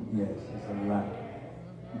Kingston? Yes, it's a lot.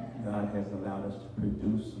 God has allowed us to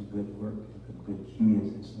produce some good work, some good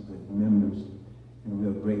kids, and some good members, and we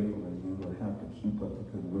are grateful, and we will have to keep up the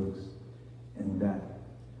good works. And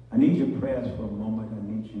I need your prayers for a moment. I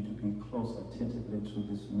need you to be close attentively to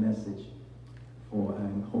this message, for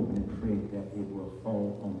I'm hoping and praying that it will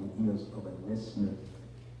fall on the ears of a listener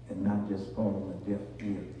and not just fall on a deaf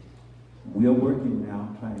ear. We are working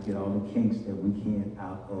now trying to get all the kinks that we can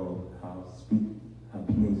out of our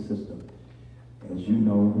PA system. As you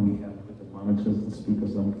know, we have put the monitors and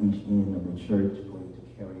speakers on each end of the church for you to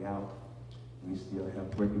carry out. We still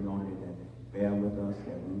have working on it, and bear with us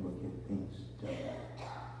that we will get things done.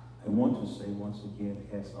 I want to say once again,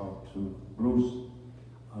 hats off to Bruce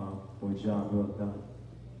for a job well done.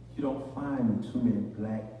 You don't find too many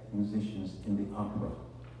black musicians in the opera.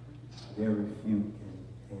 Very few,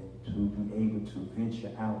 and to be able to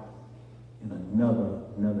venture out in another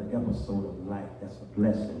episode of life, that's a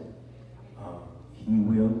blessing. He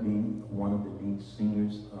will be one of the lead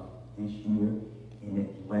singers this year in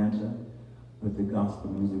Atlanta with the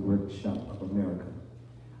Gospel Music Workshop of America.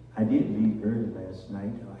 I did leave early last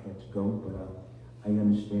night. I had to go, but I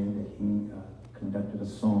understand that he conducted a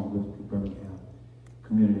song with the Birmingham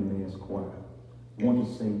Community Mayor's Choir. I want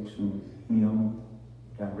to say to him,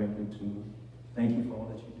 directly to you, thank you for all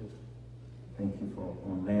that you do. Thank you for,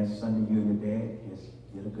 on last Sunday, you and your dad just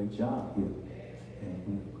did a good job here, and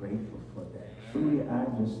we're grateful for that. Truly, I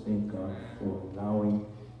just thank God for allowing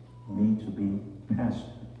me to be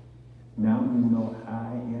pastor. Now you know how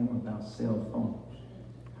I am about cell phones.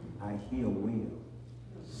 I hear well,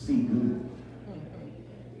 see good.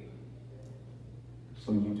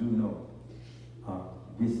 So you do know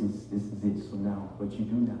this is it. So now, but you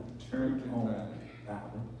do not turn on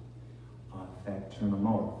Bible. In fact, turn them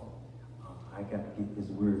off. I got to get this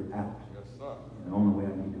word out. Yes, sir. And the only way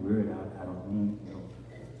I need the word out, I don't need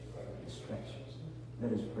distractions.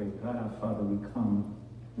 Let us pray. God our Father, we come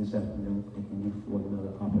this afternoon thanking you for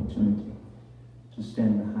another opportunity to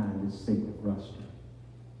stand behind this sacred roster.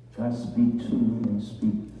 God, speak to me and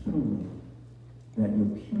speak through me, that your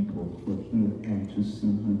people will hear and to see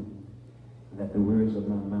you. Let the words of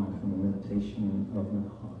my mouth and the meditation of my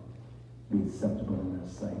heart be acceptable in thy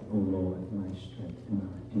sight, O Lord, my strength and my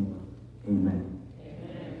Redeemer. Amen.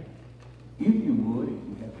 Amen. If you would, if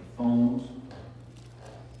you have your phones,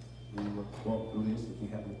 we will walk through this. If you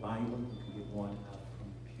have your Bible, you can get one out from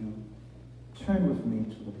the pew. Turn with me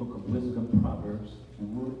to the book of Wisdom, Proverbs, if you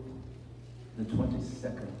would, the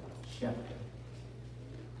 22nd chapter.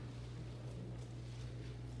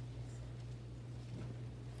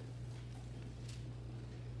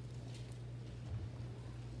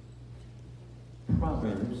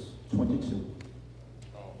 Proverbs 22.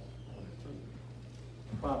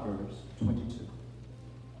 Proverbs 22.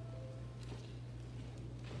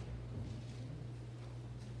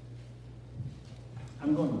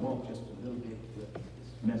 I'm going to walk just a little bit with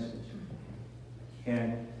this message. I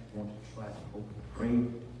want to try to hope and pray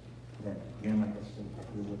that, again, like I said, that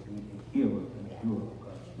we will be a hearer and a doer of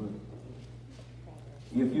God's word.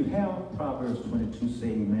 If you have Proverbs 22, say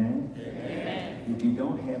amen. Amen. If you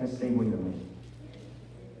don't have it, say wait a minute.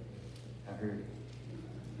 I heard it.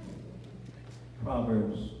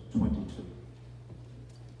 Proverbs 22.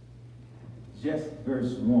 Just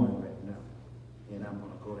verse 1 right now. And I'm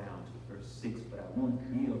going to go down to verse 6, but I want to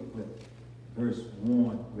deal with verse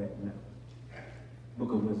 1 right now.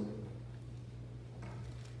 Book of Wisdom.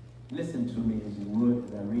 Listen to me as you would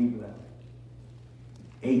as I read loud.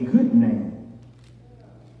 A good man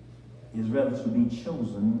is rather to be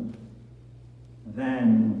chosen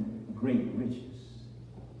than great riches,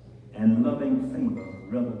 and loving favor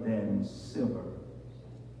rather than silver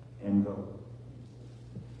and gold.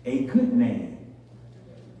 A good man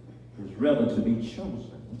is rather to be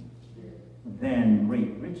chosen than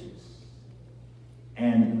great riches,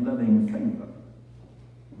 and loving favor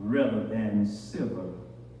rather than silver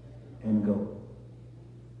and gold.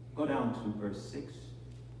 Go down to verse 6.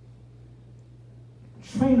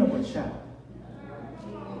 Train up a child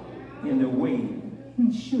in the way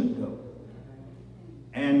he should go,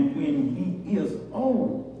 and when he is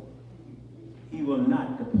old, he will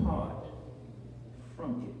not depart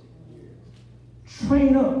from it.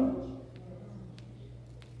 Train up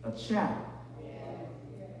a child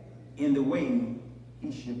in the way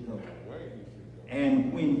he should go,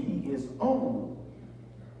 and when he is old,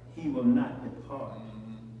 he will not depart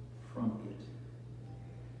from it.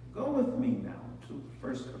 Go with me now to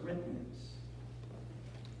 1 Corinthians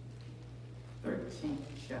 13th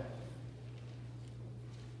chapter.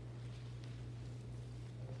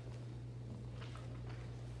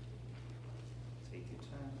 Take your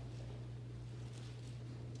time.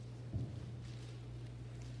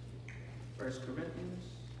 1 Corinthians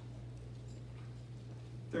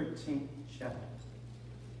 13th chapter.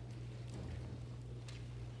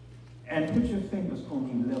 And put your fingers on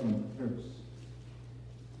the 11th verse.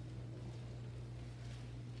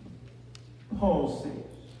 Paul says,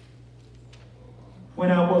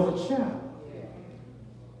 when I was a child,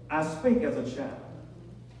 I spake as a child.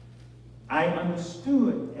 I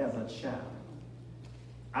understood as a child.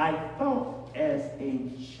 I thought as a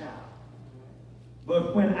child.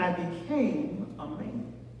 But when I became a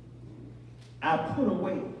man, I put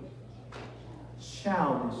away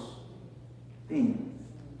childish things.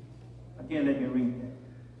 Again, let me read that.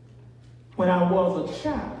 When I was a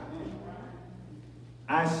child,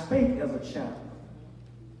 I spake as a child.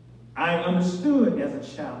 I understood as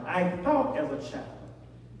a child. I thought as a child.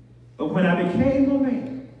 But when I became a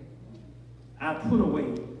man, I put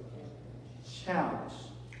away childish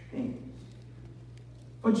things.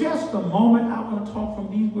 For just a moment, I want to talk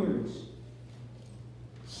from these words.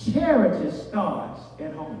 Charity starts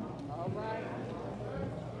at home. All right.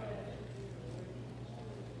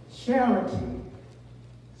 Charity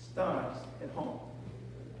starts at home.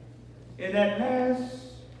 In that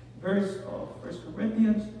last verse of 1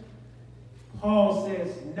 Corinthians, Paul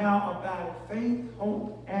says, now abide faith,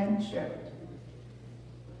 hope, and charity.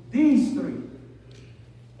 These three.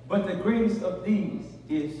 But the greatest of these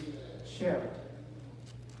is charity.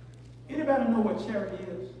 Anybody know what charity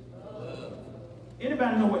is?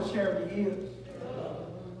 Anybody know what charity is?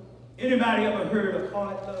 Anybody ever heard of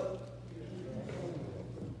hard love?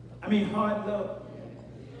 I mean hard love.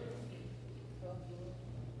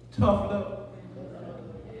 Tough love.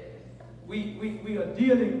 We are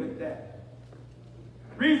dealing with that.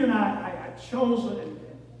 The reason I chose it and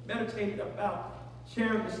meditated about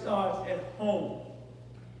charity starts at home.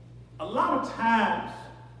 A lot of times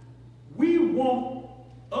we want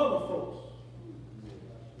other folks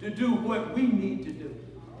to do what we need to do.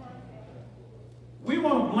 We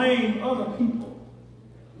want to blame other people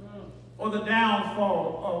for the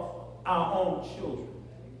downfall of our own children.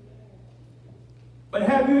 But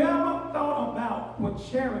have you ever thought about what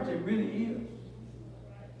charity really is?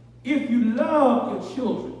 If you love your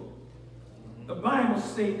children, the Bible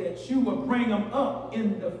says that you will bring them up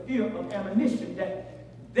in the fear of admonition,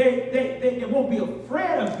 that they won't be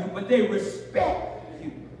afraid of you, but they respect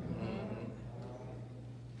you.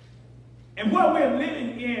 And what we're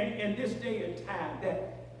living in this day and time,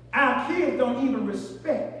 that our kids don't even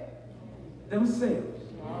respect themselves.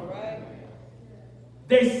 All right.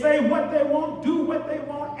 They say what they want, do what they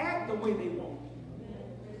want, act the way they want.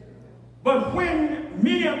 But when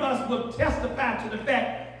many of us will testify to the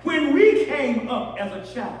fact, when we came up as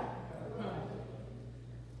a child,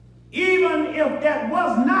 even if that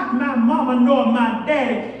was not my mama nor my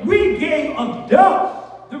daddy, we gave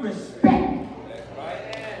adults the respect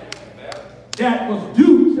that was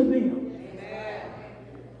due to them.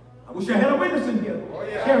 I wish I had a witness in here.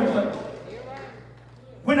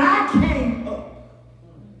 When I came up,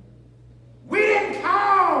 we didn't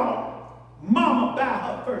call mama by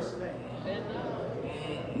her first name,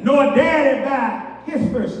 nor daddy by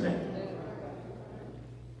his first name.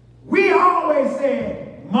 We always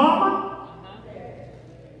said mama,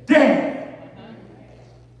 daddy.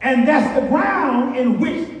 And that's the ground in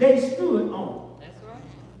which they stood on.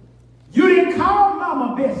 You didn't call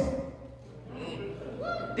mama Bessie,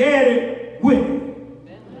 daddy Willie.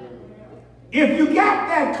 If you got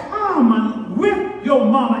that common with your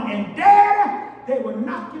mama and daddy, they will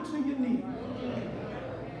knock you to your knees.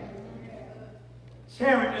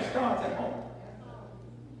 Charity starts at home.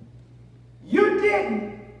 You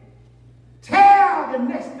didn't tell the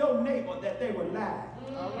next door neighbor that they were lying.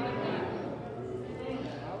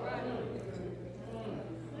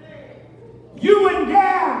 You wouldn't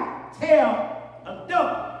dare tell a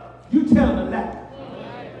adult you tell a lie.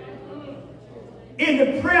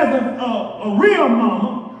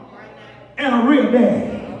 mama and a real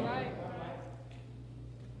daddy.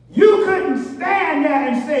 You couldn't stand there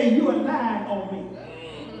and say you were lying on me.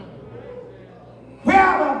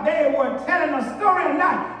 Whether they were telling a story or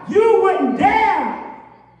not, you wouldn't dare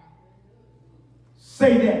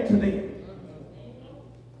say that to them.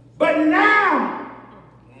 But now,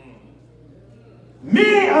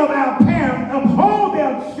 many of our parents uphold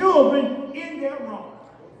their children in their wrong.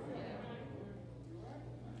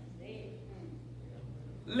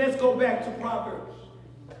 Let's go back to Proverbs.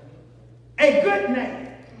 A good name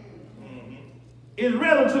is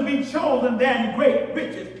rather to be chosen than great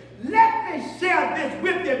riches. Let me share this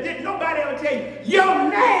with you. Did nobody ever tell you your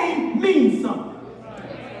name means something?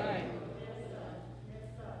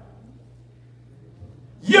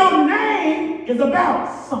 Your name is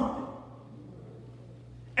about something.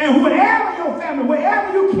 And whatever your family,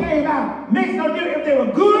 wherever you came out, makes no difference if they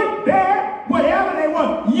were good, bad, whatever they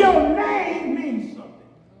were, your name means something.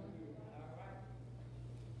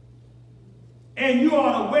 And you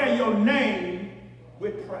ought to wear your name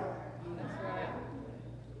with pride.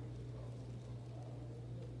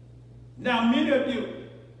 Now, many of you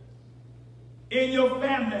in your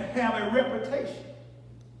family have a reputation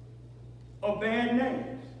of bad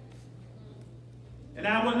names. And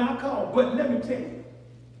I will not call, but let me tell you,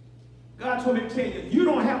 God told me to tell you, you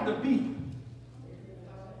don't have to be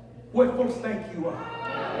what folks think you are.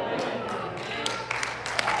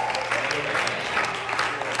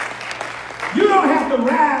 You don't have to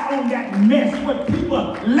ride on that mess what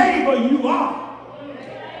people label you are.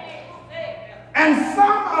 And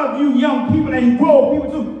some of you young people and grown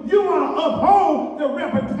people too, you want to uphold the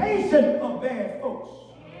reputation of bad folks.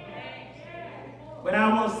 But I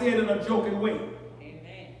want to say it in a joking way.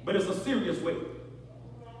 But it's a serious way.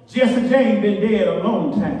 Jesse James been dead a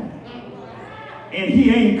long time. And he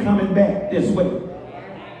ain't coming back this way.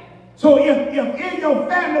 So if in your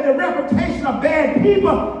family the reputation of bad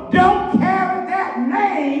people, don't carry that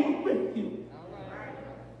name with you.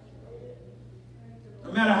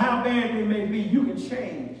 No matter how bad they may be, you can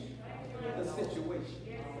change the situation.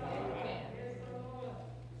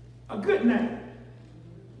 A good name.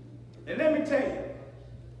 And let me tell you,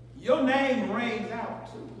 your name rings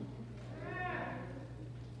out too.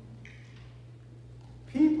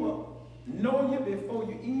 People know you before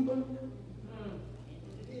you even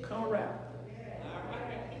come around.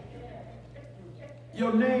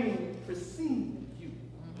 Your name precedes you.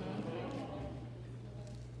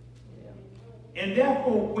 And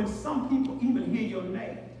therefore, when some people even hear your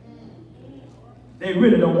name, they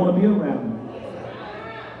really don't want to be around you.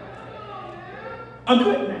 A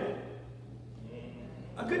good name.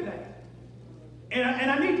 A good name.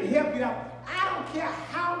 And I need to help you out. I don't care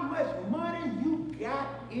how much money you got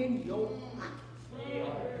in your pocket.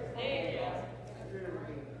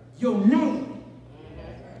 Your name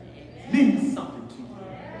means something to you.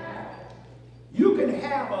 You can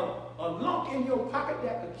have a lump in your pocket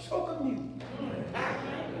that could choke a mule.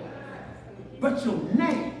 But your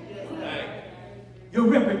name, your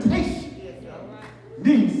reputation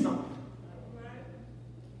means something.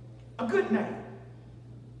 A good name.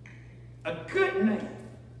 A good name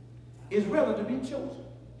is rather to be chosen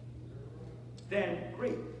than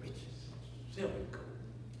great riches, silver and gold.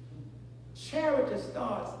 Charity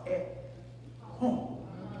starts at home.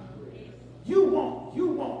 You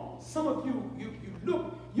want, some of you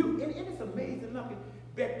look, and it's amazing looking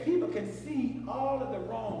that people can see all of the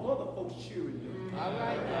wrong other folks cheering you. All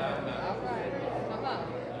right, all right, come on.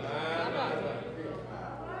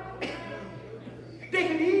 They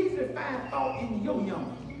can easily find fault in your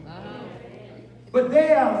young. But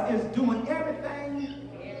theirs is doing everything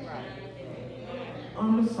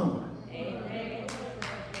under the sun.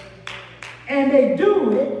 And they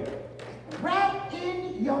do it right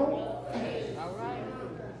in your face.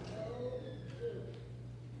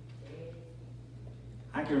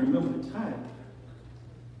 I can remember the time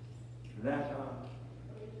that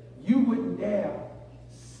you wouldn't dare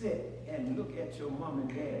sit and look at your mom and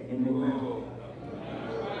dad in the room.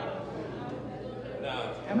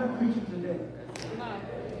 Am I preaching today?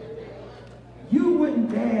 You wouldn't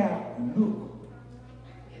dare look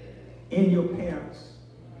in your parents'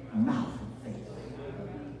 mouth and face.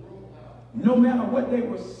 No matter what they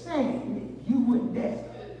were saying, you wouldn't dare.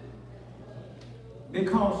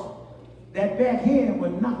 Because that backhand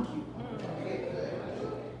would knock you.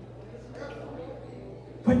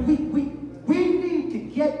 But we need to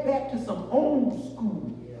get back to some old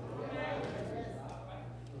school.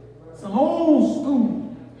 Some old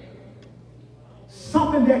school.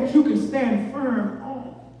 Something that you can stand firm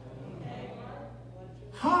on.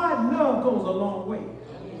 Hard love goes a long way.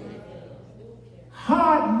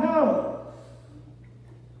 Hard love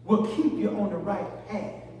will keep you on the right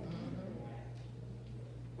path.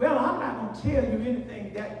 Well, I'm not going to tell you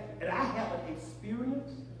anything that I haven't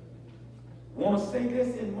experienced. I want to say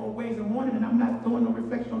this in more ways than one, and I'm not throwing no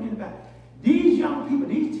reflection on anybody. These young people,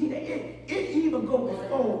 these teenagers, it even goes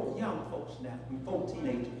before young folks now, before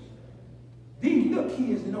teenagers. These little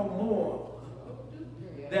kids know more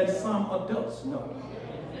than some adults know.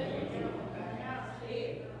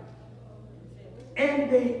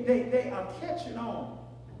 And they are catching on.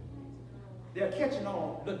 They're catching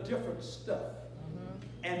on the different stuff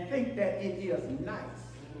and think that it is nice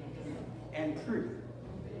and pretty.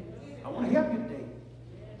 I want to help you today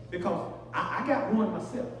because I got one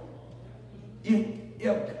myself. If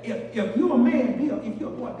you're a man, if you're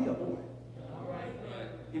a boy, be a boy.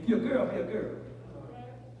 If you're a girl, be a girl.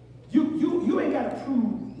 You ain't got to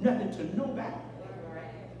prove nothing to nobody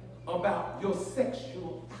about your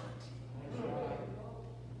sexuality.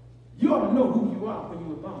 You ought to know who you are when you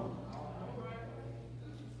were born.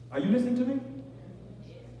 Are you listening to me?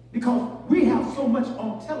 Because we have so much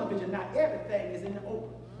on television now, everything is in the open.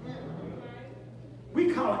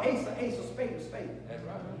 We call an ace, a spade, a spade.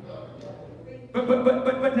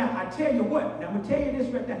 But now I tell you what, now I'm gonna tell you this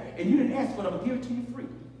right now, and you didn't ask for it, I'm gonna give it to you free.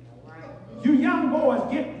 You young boys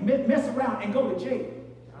mess around and go to jail.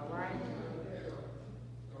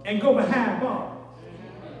 And go behind bars.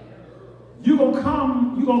 You're gonna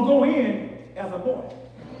go in as a boy.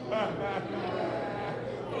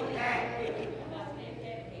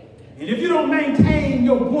 And if you don't maintain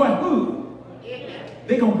your boyhood,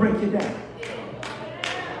 they're gonna break you down.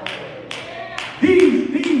 These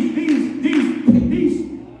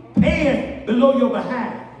pants below your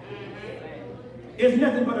behind is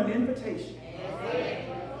nothing but an invitation.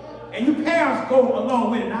 And you parents go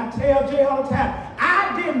along with it. And I tell Jay all the time,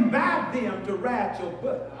 I didn't buy them to ride your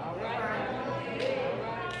butt.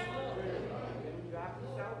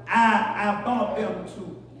 I bought them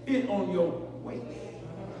to fit on your waist.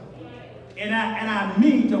 And I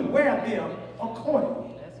mean to wear them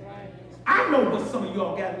accordingly. I know what some of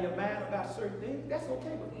y'all got in your mind about certain things. That's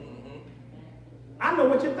okay with me. I know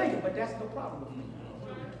what you're thinking, but that's no problem with me.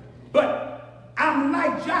 But I'm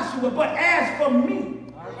like Joshua, but as for me,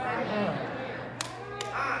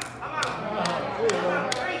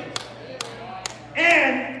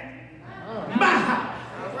 and my house,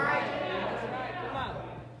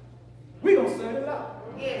 we're going to set it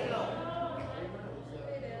up.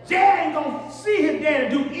 Dad ain't going to see his daddy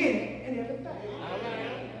do any and everything.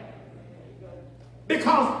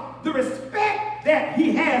 Because the respect that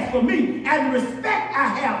he has for me and the respect I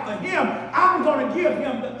have for him, I'm going to give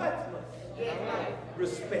him the utmost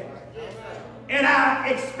respect. And I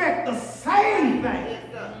expect the same thing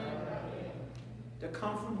to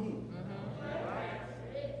come from him.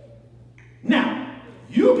 Now,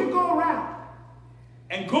 you can go around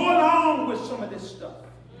and go along with some of this stuff.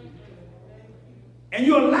 And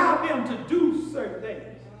you allow them to do certain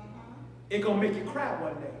things. It's going to make you cry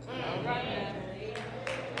one day.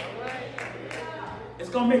 It's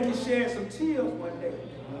going to make you shed some tears one day.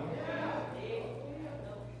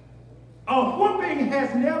 A whooping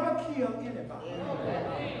has never killed anybody.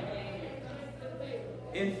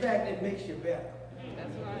 In fact, it makes you better.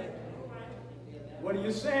 What are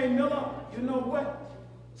you saying, Miller? You know what?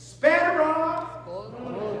 Spare the rod.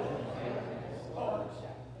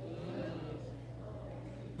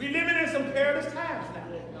 We're living in some perilous times now.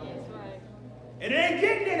 And it ain't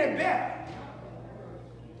getting any better.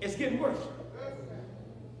 It's getting worse.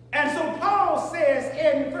 And so Paul says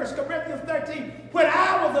in 1 Corinthians 13, when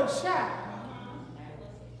I was a child,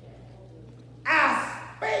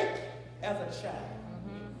 I spake as a child.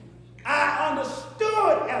 I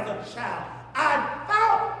understood as a child. I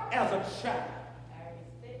thought as a child.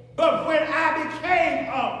 But when I became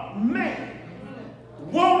a man,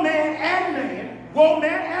 woman and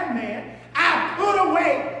man, I put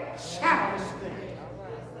away childish things.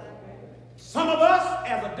 Some of us,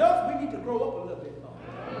 as adults, we need to grow up a little bit more.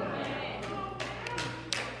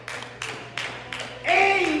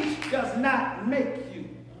 Age does not make you.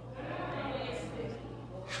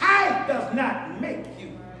 Height does not make you.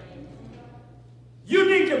 You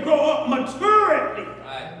need to grow up maturely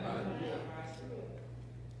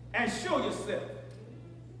and show yourself.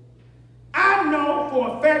 I know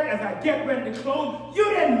for a fact as I get ready to close, you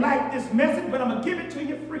didn't like this message, but I'm going to give it to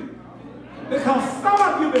you free. Because some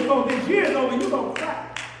of you, before this year is over, you're going to cry.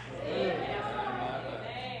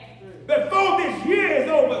 Before this year is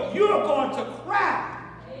over, you're going to cry.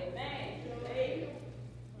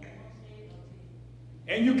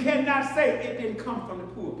 And you cannot say it didn't come from the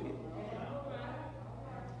pulpit.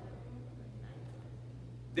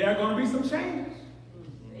 There are going to be some changes.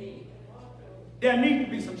 there need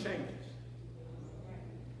to be some changes.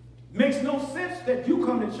 Makes no sense that you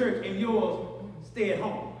come to church and yours stay at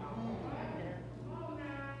home.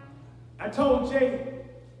 I told Jay,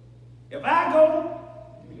 if I go,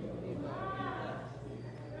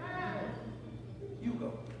 you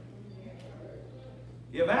go.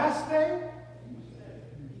 If I stay, you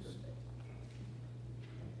stay.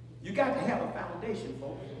 You got to have a foundation,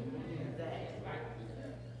 folks.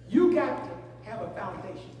 You got to have a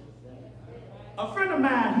foundation. A friend of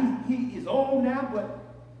mine, he is old now, but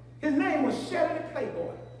his name was Shelly the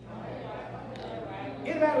Playboy.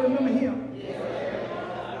 Anybody remember him?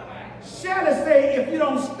 Shelly said, if you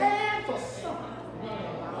don't stand for something,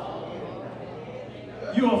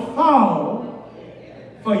 you'll fall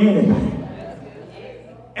for anything.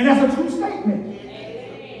 And that's a true statement.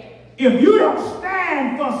 If you don't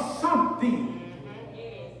stand for something,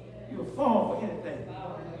 you'll fall for anything.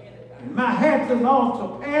 And my hat is off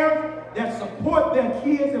to parents that support their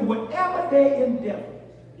kids in whatever they endeavor.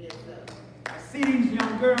 I see these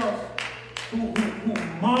young girls who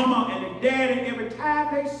mama and their daddy, every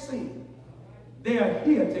time they sing, they are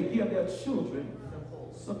here to give their children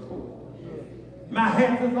support. My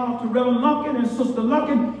hat is off to Reverend Lumpkin and Sister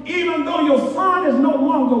Lumpkin. Even though your son is no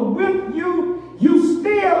longer with you, you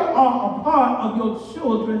still are a part of your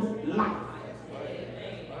children's life.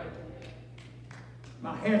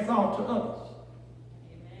 My hat's off to others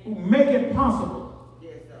who make it possible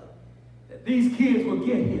that these kids will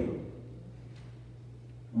get here.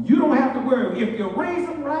 You don't have to worry. If you raise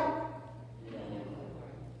them right,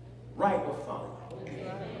 right will follow.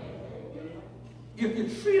 If you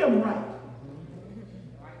treat them right,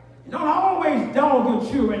 you don't always dog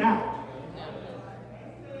your children out.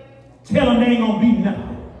 Tell them they ain't gonna be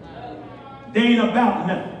nothing. They ain't about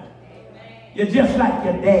nothing. You're just like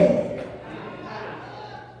your dad.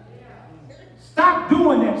 Stop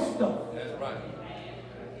doing that stuff. That's right.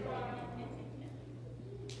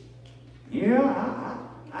 Yeah,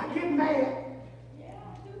 I get mad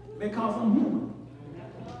because I'm human.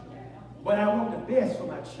 But I want the best for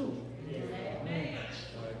my children.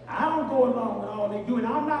 I don't go along with all they do, and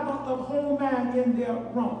I'm not going to uphold mine in their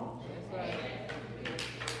wrong.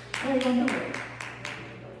 I ain't going to do that.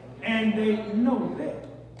 And they know that.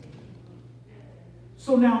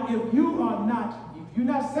 So now, if you're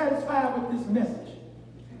not satisfied with this message,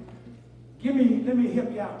 let me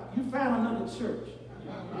help you out. You find another church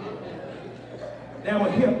that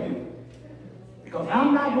will help you. Because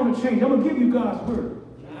I'm not going to change. I'm going to give you God's word.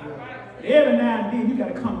 Every now and then you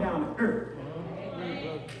got to come down to earth.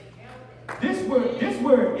 This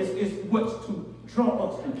word is what's to draw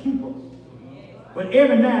us and keep us. But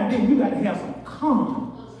every now and then you got to have some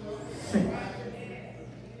common sense.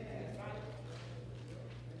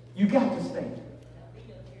 You got to stay.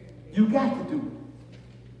 You got to do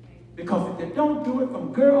it. Because if you don't do it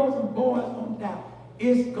from girls and boys on down,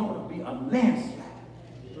 it's going to be a landslide.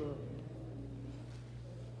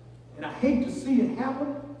 And I hate to see it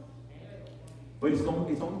happen, but it's on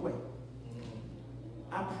the way.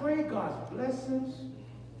 I pray God's blessings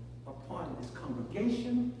upon this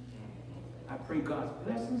congregation. I pray God's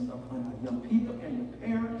blessings upon our young people and your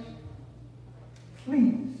parents.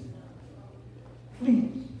 Please,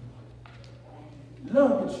 please,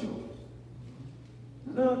 love your children.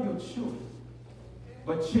 Love your children,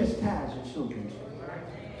 but chastise your children.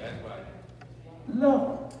 That's right.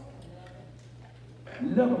 Love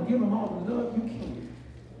them. Love them. Give them all the love you can.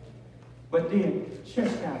 But then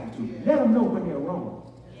chastise them too. Let them know when they're wrong.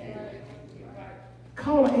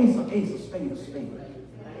 Call an ace a spade a spade.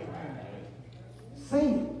 Say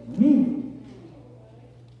it, mean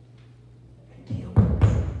it, and deal with it.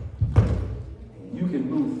 And you can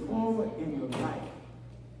move forward in your life.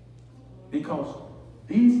 Because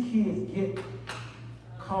these kids get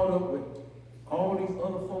caught up with all these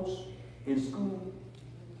other folks in school.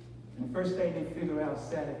 And the first thing they figure out is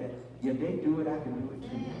Saturday, if they do it, I can do it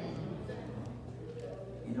too.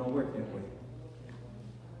 It don't work that way.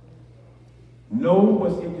 Know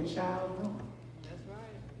what's in your child's room. That's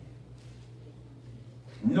right.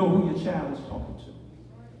 Know who your child is talking to.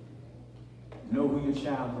 Know who your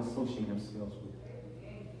child is associating themselves with.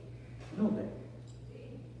 Know that.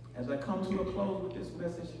 As I come to a close with this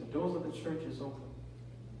message, the doors of the church is open.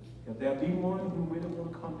 If there be one who really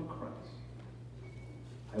want to come to Christ,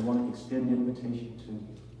 I want to extend the invitation to you.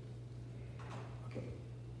 Okay,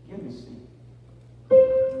 give me a seat.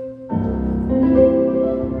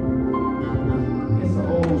 It's an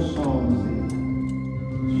old song saying,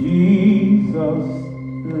 Jesus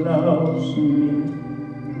loves me.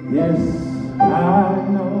 Yes, I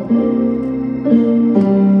know.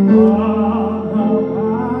 All the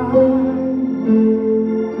Bible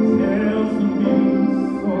tells me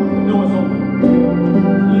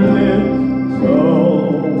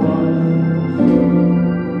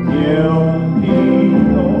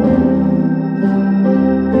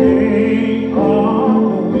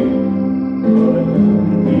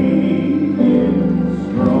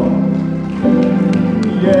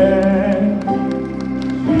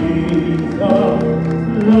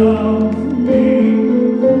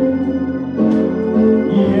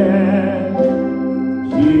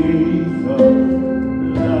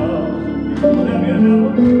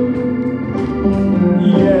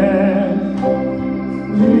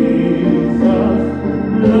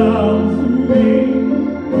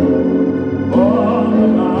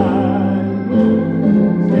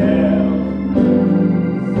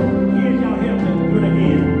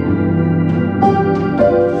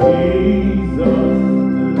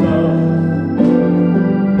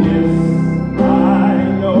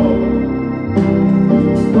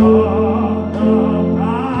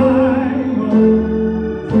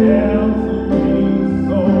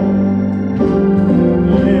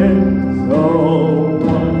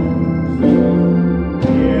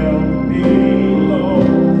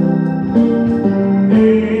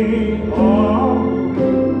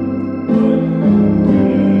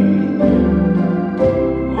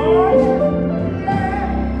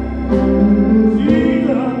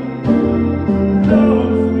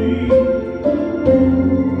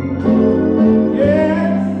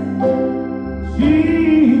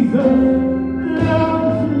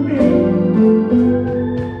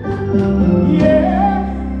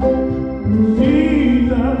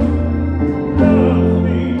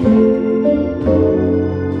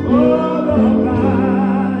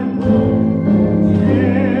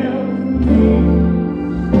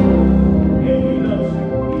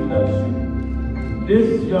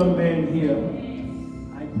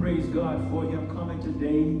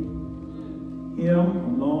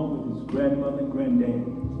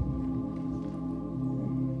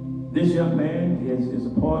This young man is a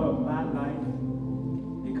part of my life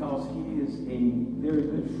because he is a very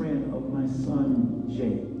good friend of my son,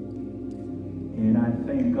 Jay. And I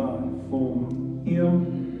thank God for him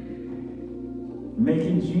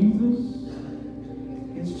making Jesus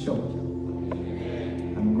his choice.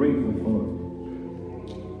 I'm grateful for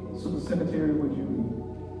it. So the secretary, would you read?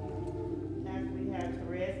 Next we have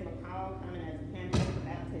Therese McCall coming as a candidate for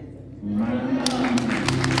baptism.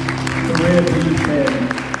 Therese, will you stand?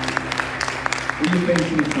 Will you face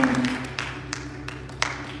me, son?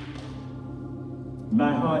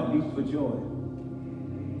 My heart leaps for joy.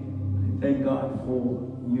 I thank God for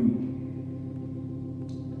you.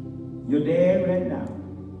 Your dad right now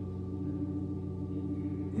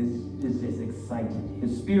is just excited.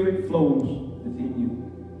 His spirit flows within you.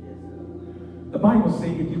 The Bible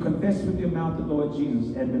says if you confess with your mouth the Lord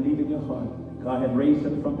Jesus and believe in your heart God had raised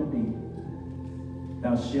him from the dead,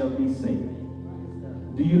 thou shalt be saved.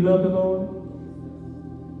 Do you love the Lord?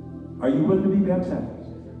 Are you willing to be baptized?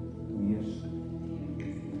 Yes.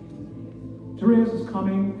 Therese is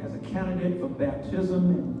coming as a candidate for baptism.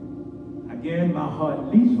 And again, my heart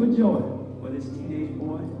leaps for joy for this teenage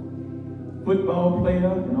boy, football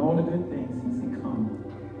player, and all the good things. He said, come.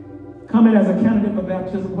 Coming as a candidate for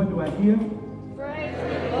baptism, what do I hear? Praise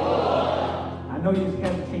the Lord. I know you just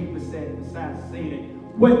hesitate besides saying it.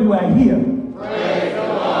 What do I hear? Praise the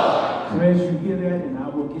Lord. Therese, you hear that, and I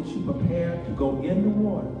will get you prepared to go in the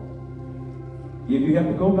water. If you have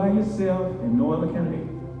to go by yourself and no other candidate,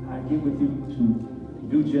 I get with you to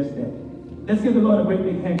do just that. Let's give the Lord a great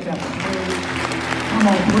big hand clap of praise. Come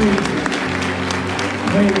on, praise him.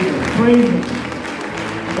 Praise him. Praise him.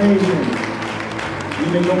 Praise him. You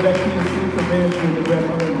may go back to your seat for prayers with the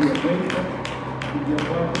grandmother and be grateful. Be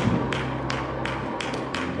welcome.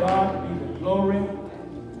 God be the glory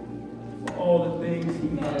for all the things he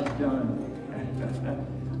has done.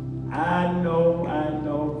 I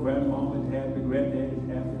know, grandma is happy, granddad is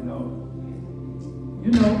happy,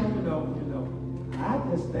 You know. I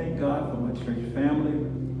just thank God for my church family.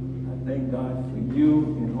 I thank God for you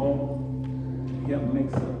and all help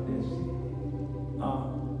mix up this.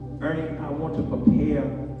 Ernie, I want to prepare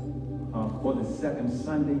for the second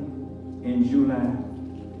Sunday in July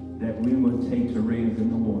that we will take Therese in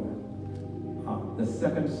the water. The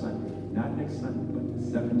second Sunday, not next Sunday, but the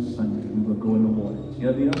second Sunday, we will go in the water.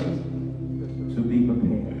 Tell the others to be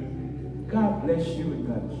prepared. God bless you and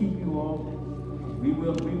God keep you all. We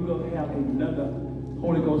will have another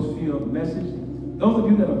Holy Ghost filled message. Those of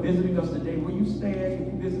you that are visiting us today, will you stand? If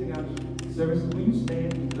you're visiting our services, will you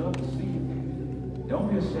stand? We'd love to see you. Don't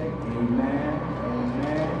be ashamed. Amen.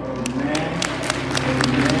 Amen. Amen.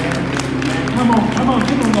 Amen. Amen. Come on.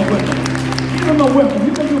 Give them no weapon. Give them no weapon.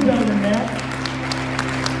 You can do better than that.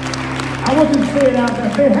 I want you to say it out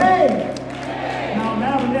there. Say, hey. Now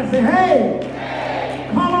loud and then say, hey.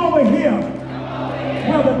 Come over here.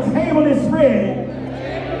 Where the table is spread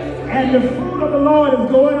and the fruit of the Lord is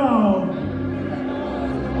going on.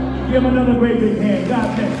 Give him another great big hand.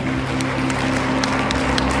 God bless you.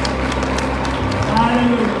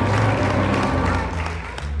 Hallelujah.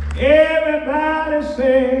 Everybody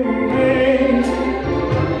say